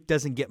really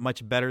doesn't get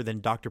much better than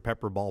Dr.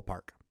 Pepper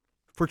Ballpark.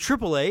 For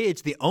AAA,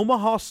 it's the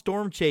Omaha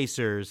Storm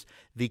Chasers,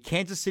 the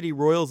Kansas City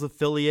Royals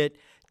affiliate,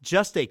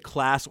 just a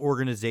class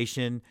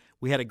organization.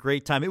 We had a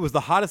great time. It was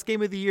the hottest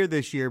game of the year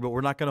this year, but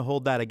we're not going to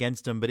hold that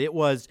against them. But it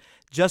was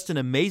just an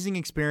amazing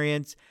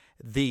experience.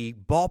 The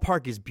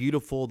ballpark is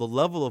beautiful. The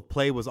level of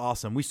play was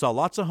awesome. We saw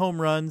lots of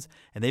home runs,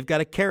 and they've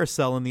got a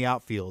carousel in the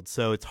outfield,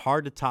 so it's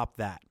hard to top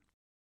that.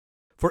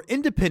 For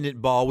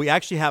independent ball, we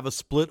actually have a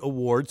split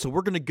award, so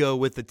we're going to go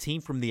with a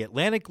team from the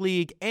Atlantic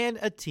League and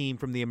a team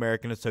from the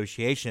American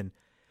Association.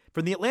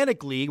 From the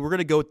Atlantic League, we're going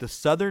to go with the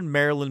Southern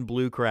Maryland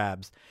Blue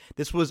Crabs.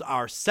 This was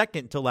our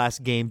second to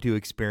last game to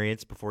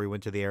experience before we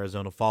went to the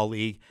Arizona Fall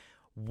League.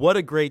 What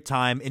a great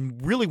time,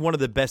 and really one of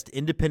the best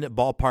independent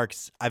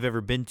ballparks I've ever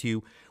been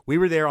to. We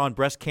were there on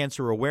Breast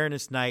Cancer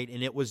Awareness Night,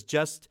 and it was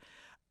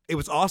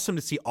awesome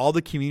to see all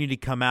the community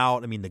come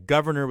out. I mean, the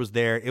governor was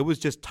there. It was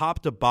just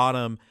top to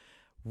bottom,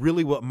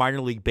 really what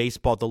minor league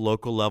baseball at the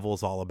local level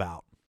is all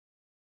about.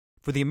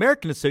 For the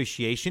American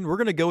Association, we're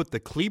going to go with the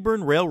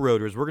Cleburne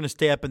Railroaders. We're going to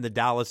stay up in the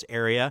Dallas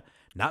area,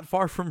 not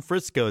far from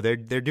Frisco. They're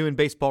doing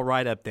baseball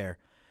right up there,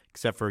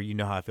 except for you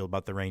know how I feel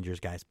about the Rangers,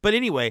 guys. But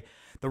anyway,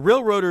 the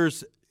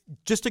Railroaders,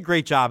 just a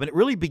great job. And it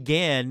really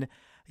began,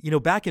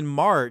 back in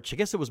March, I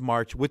guess it was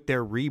March, with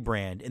their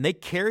rebrand. And they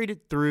carried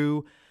it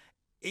through.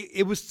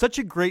 It was such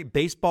a great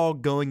baseball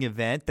going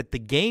event that the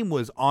game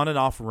was on and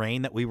off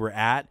rain that we were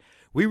at.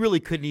 We really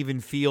couldn't even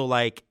feel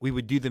like we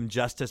would do them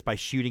justice by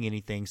shooting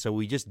anything, so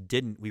we just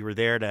didn't. We were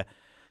there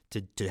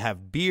to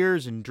have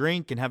beers and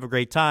drink and have a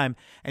great time.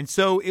 And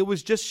so it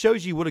was just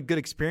shows you what a good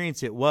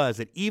experience it was,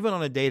 that even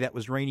on a day that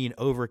was rainy and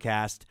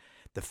overcast,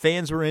 the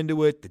fans were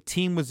into it, the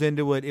team was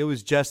into it. It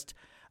was just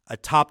a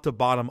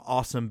top-to-bottom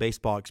awesome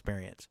baseball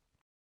experience.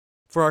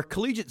 For our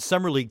Collegiate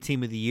Summer League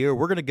Team of the Year,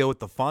 we're going to go with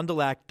the Fond du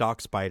Lac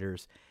Dock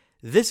Spiders.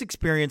 This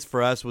experience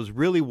for us was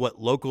really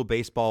what local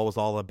baseball was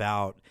all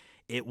about.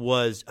 It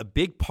was a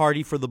big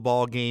party for the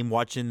ball game,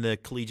 watching the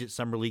Collegiate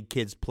Summer League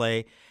kids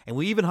play. And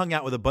we even hung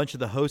out with a bunch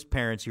of the host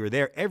parents who were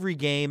there every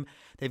game.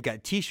 They've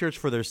got T-shirts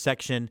for their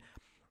section.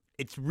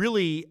 It's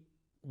really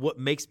what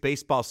makes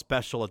baseball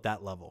special at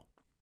that level.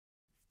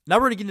 Now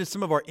we're going to get into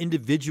some of our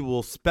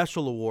individual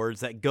special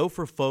awards that go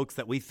for folks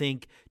that we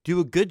think do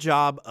a good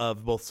job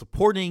of both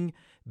supporting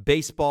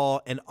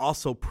baseball and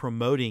also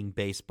promoting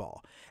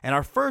baseball. And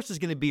our first is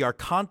going to be our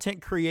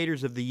Content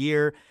Creators of the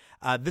Year.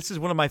 This is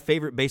one of my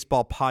favorite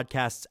baseball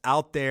podcasts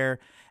out there.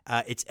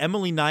 It's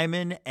Emily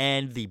Nyman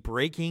and the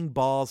Breaking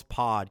Balls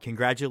Pod.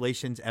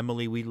 Congratulations,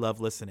 Emily. We love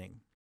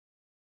listening.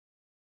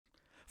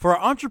 For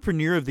our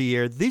Entrepreneur of the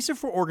Year, these are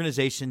for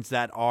organizations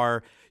that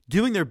are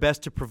doing their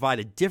best to provide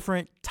a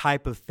different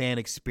type of fan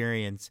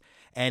experience.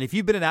 And if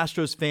you've been an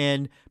Astros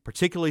fan,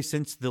 particularly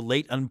since the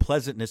late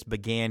unpleasantness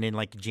began in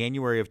like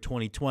January of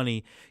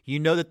 2020, you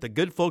know that the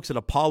good folks at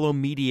Apollo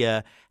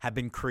Media have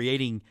been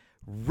creating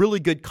really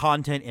good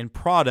content and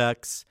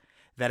products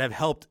that have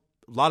helped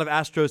a lot of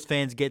Astros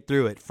fans get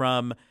through it,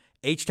 from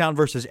H-Town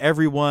versus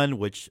Everyone,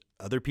 which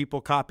other people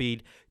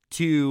copied,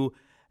 to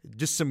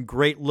just some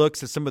great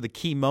looks at some of the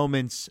key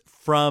moments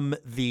from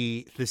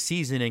the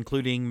season,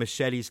 including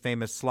Machete's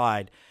famous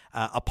slide.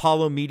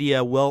 Apollo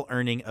Media well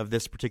earning of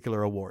this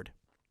particular award.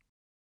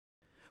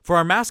 For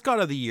our Mascot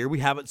of the Year, we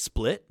have it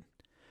split.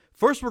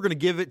 First, we're going to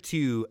give it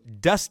to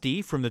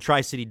Dusty from the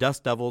Tri-City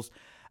Dust Devils.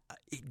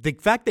 The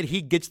fact that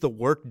he gets the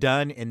work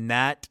done in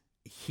that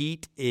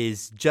heat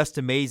is just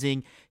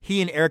amazing.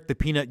 He and Eric the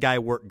Peanut Guy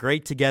work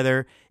great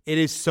together. It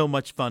is so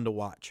much fun to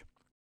watch.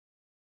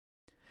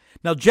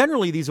 Now,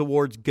 generally, these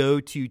awards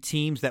go to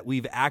teams that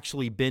we've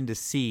actually been to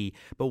see,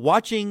 but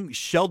watching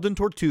Sheldon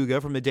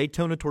Tortuga from the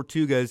Daytona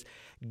Tortugas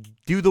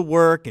do the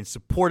work and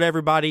support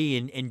everybody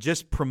and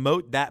just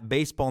promote that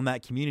baseball in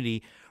that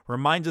community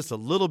reminds us a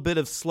little bit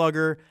of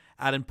Slugger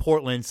out in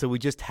Portland, so we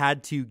just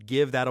had to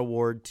give that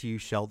award to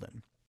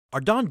Sheldon.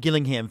 Our Don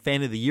Gillingham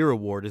Fan of the Year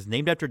award is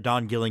named after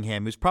Don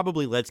Gillingham, who's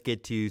probably Let's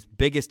Get To's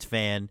biggest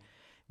fan.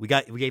 We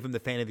gave him the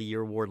Fan of the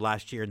Year award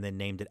last year and then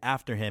named it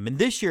after him. And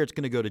this year it's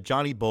going to go to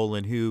Johnny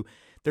Bolin, who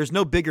there's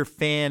no bigger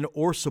fan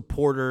or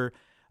supporter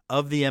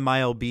of the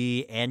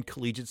MILB and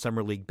Collegiate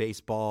Summer League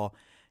baseball.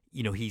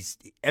 You know, he's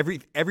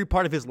every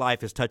part of his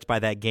life is touched by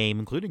that game,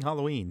 including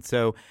Halloween.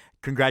 So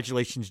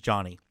congratulations,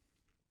 Johnny.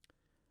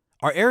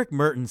 Our Eric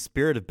Mertens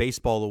Spirit of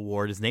Baseball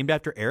Award is named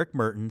after Eric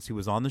Mertens, who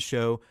was on the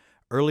show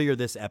earlier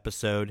this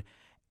episode.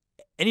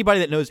 Anybody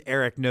that knows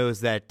Eric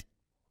knows that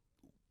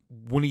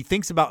when he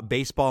thinks about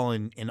baseball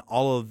and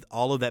all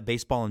of that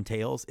baseball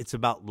entails, it's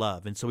about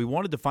love. And so we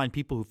wanted to find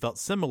people who felt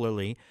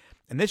similarly.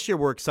 And this year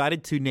we're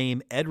excited to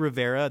name Ed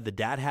Rivera, the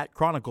Dad Hat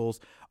Chronicles,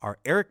 our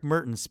Eric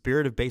Mertens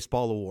Spirit of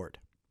Baseball Award.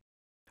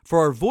 For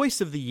our Voice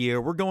of the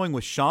Year, we're going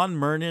with Sean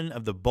Mernon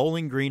of the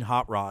Bowling Green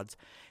Hot Rods.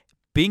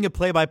 Being a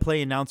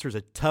play-by-play announcer is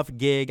a tough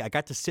gig. I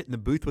got to sit in the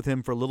booth with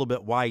him for a little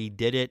bit while he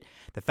did it.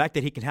 The fact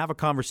that he can have a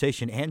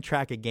conversation and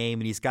track a game,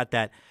 and he's got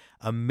that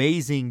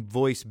amazing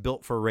voice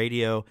built for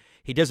radio.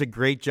 He does a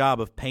great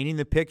job of painting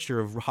the picture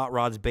of Hot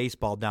Rods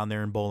baseball down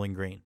there in Bowling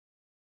Green.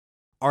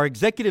 Our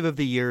Executive of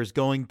the Year is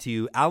going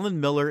to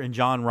Alan Miller and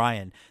John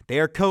Ryan. They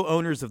are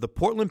co-owners of the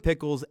Portland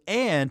Pickles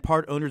and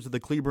part owners of the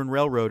Cleburne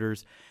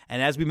Railroaders.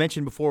 And as we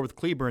mentioned before with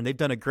Cleburne, they've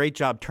done a great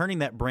job turning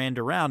that brand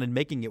around and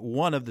making it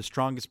one of the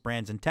strongest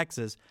brands in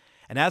Texas.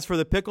 And as for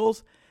the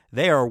Pickles,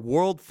 they are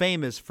world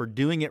famous for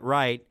doing it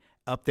right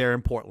up there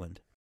in Portland.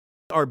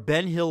 Our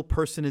Ben Hill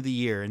Person of the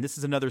Year, and this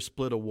is another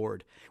split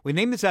award. We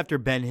named this after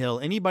Ben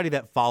Hill. Anybody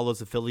that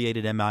follows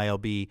affiliated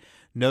MILB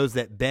knows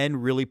that Ben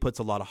really puts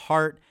a lot of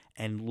heart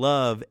and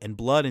love and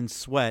blood and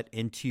sweat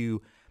into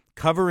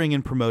covering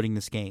and promoting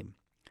this game.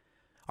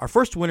 Our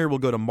first winner will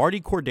go to Marty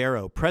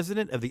Cordero,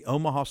 president of the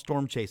Omaha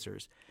Storm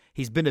Chasers.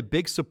 He's been a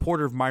big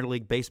supporter of minor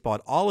league baseball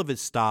at all of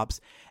his stops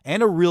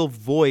and a real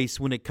voice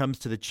when it comes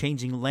to the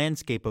changing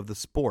landscape of the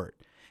sport.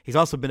 He's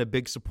also been a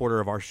big supporter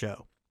of our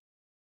show.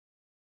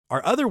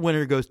 Our other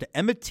winner goes to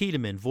Emma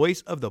Tiedemann, voice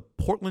of the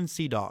Portland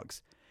Sea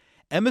Dogs.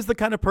 Emma's the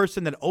kind of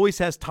person that always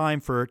has time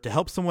to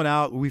help someone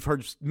out. We've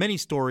heard many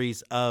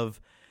stories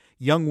of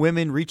young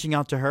women reaching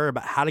out to her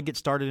about how to get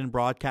started in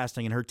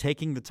broadcasting and her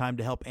taking the time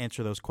to help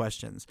answer those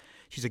questions.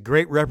 She's a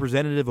great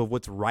representative of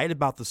what's right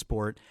about the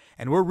sport,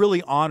 and we're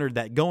really honored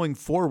that going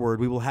forward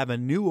we will have a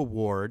new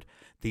award,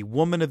 the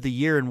Woman of the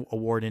Year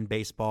Award in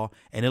baseball,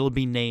 and it'll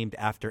be named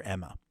after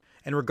Emma.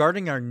 And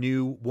regarding our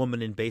new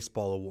Woman in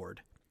Baseball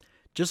Award,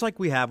 just like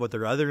we have with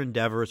our other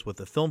endeavors with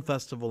the film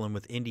festival and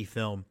with indie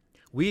film,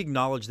 we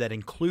acknowledge that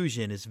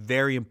inclusion is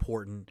very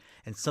important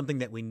and something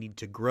that we need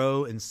to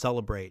grow and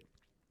celebrate.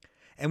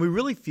 And we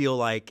really feel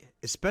like,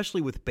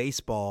 especially with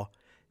baseball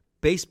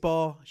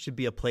should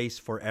be a place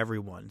for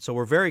everyone. So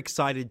we're very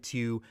excited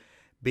to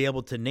be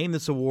able to name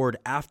this award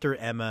after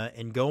Emma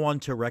and go on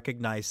to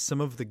recognize some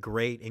of the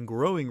great and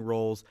growing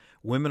roles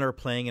women are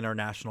playing in our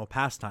national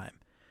pastime.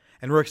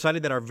 And we're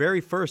excited that our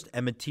very first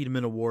Emma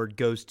Tiedemann Award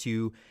goes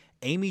to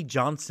Amy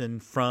Johnson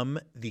from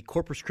the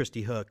Corpus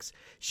Christi Hooks.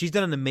 She's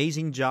done an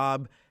amazing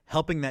job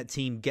helping that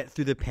team get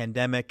through the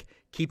pandemic,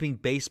 keeping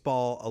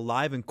baseball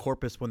alive in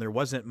Corpus when there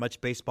wasn't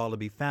much baseball to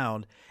be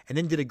found, and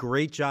then did a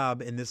great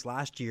job in this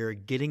last year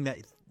getting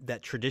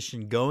that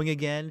tradition going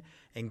again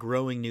and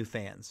growing new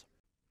fans.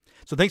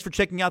 So thanks for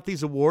checking out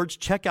these awards.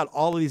 Check out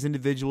all of these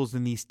individuals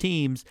and these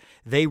teams.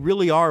 They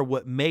really are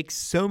what makes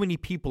so many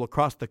people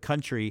across the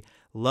country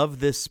love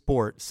this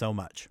sport so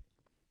much.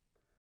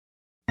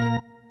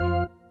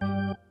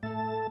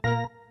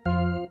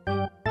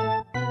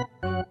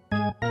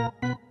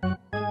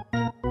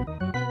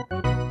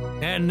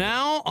 And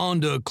now,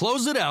 on to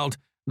close it out,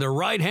 the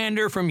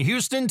right-hander from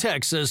Houston,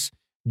 Texas,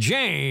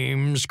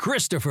 James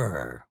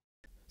Christopher.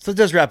 So it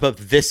does wrap up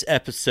this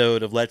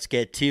episode of Let's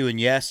Get To. And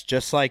yes,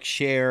 just like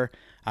Cher,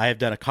 I have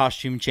done a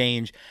costume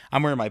change.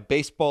 I'm wearing my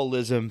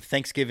Baseballism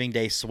Thanksgiving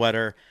Day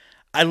sweater.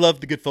 I love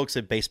the good folks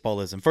at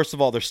Baseballism. First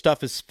of all, their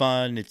stuff is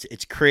fun.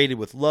 It's created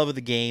with love of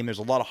the game. There's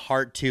a lot of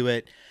heart to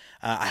it.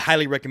 I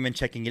highly recommend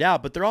checking it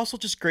out, but they're also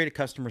just great at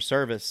customer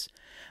service.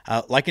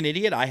 Like an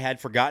idiot, I had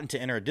forgotten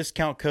to enter a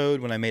discount code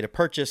when I made a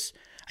purchase.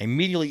 I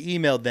immediately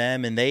emailed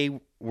them, and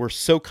they were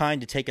so kind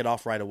to take it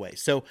off right away.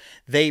 So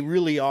they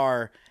really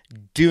are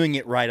doing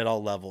it right at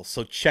all levels.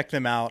 So check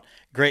them out.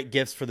 Great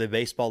gifts for the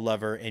baseball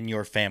lover in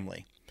your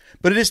family.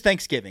 But it is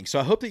Thanksgiving, so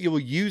I hope that you will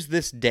use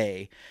this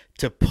day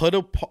to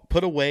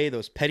put away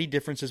those petty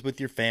differences with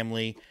your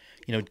family.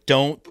 You know,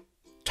 don't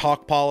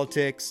talk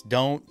politics,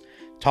 don't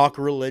talk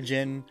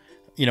religion,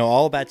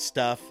 all that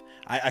stuff.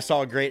 I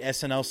saw a great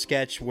SNL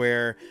sketch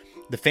where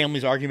the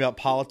family's arguing about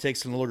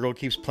politics and the little girl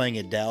keeps playing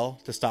Adele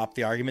to stop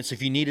the argument. So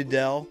if you need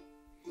Adele,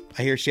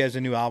 I hear she has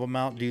a new album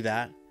out, do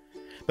that.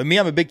 But me,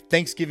 I'm a big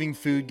Thanksgiving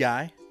food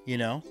guy,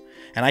 and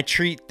I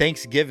treat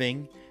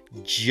Thanksgiving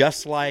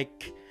just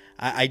like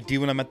I do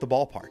when I'm at the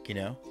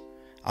ballpark,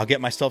 I'll get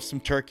myself some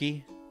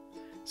turkey,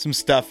 some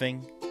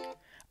stuffing.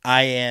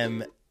 I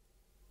am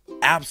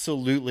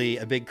absolutely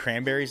a big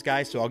cranberries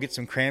guy, so I'll get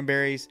some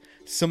cranberries,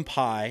 some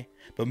pie,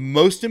 but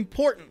most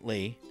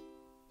importantly,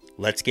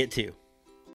 let's get to.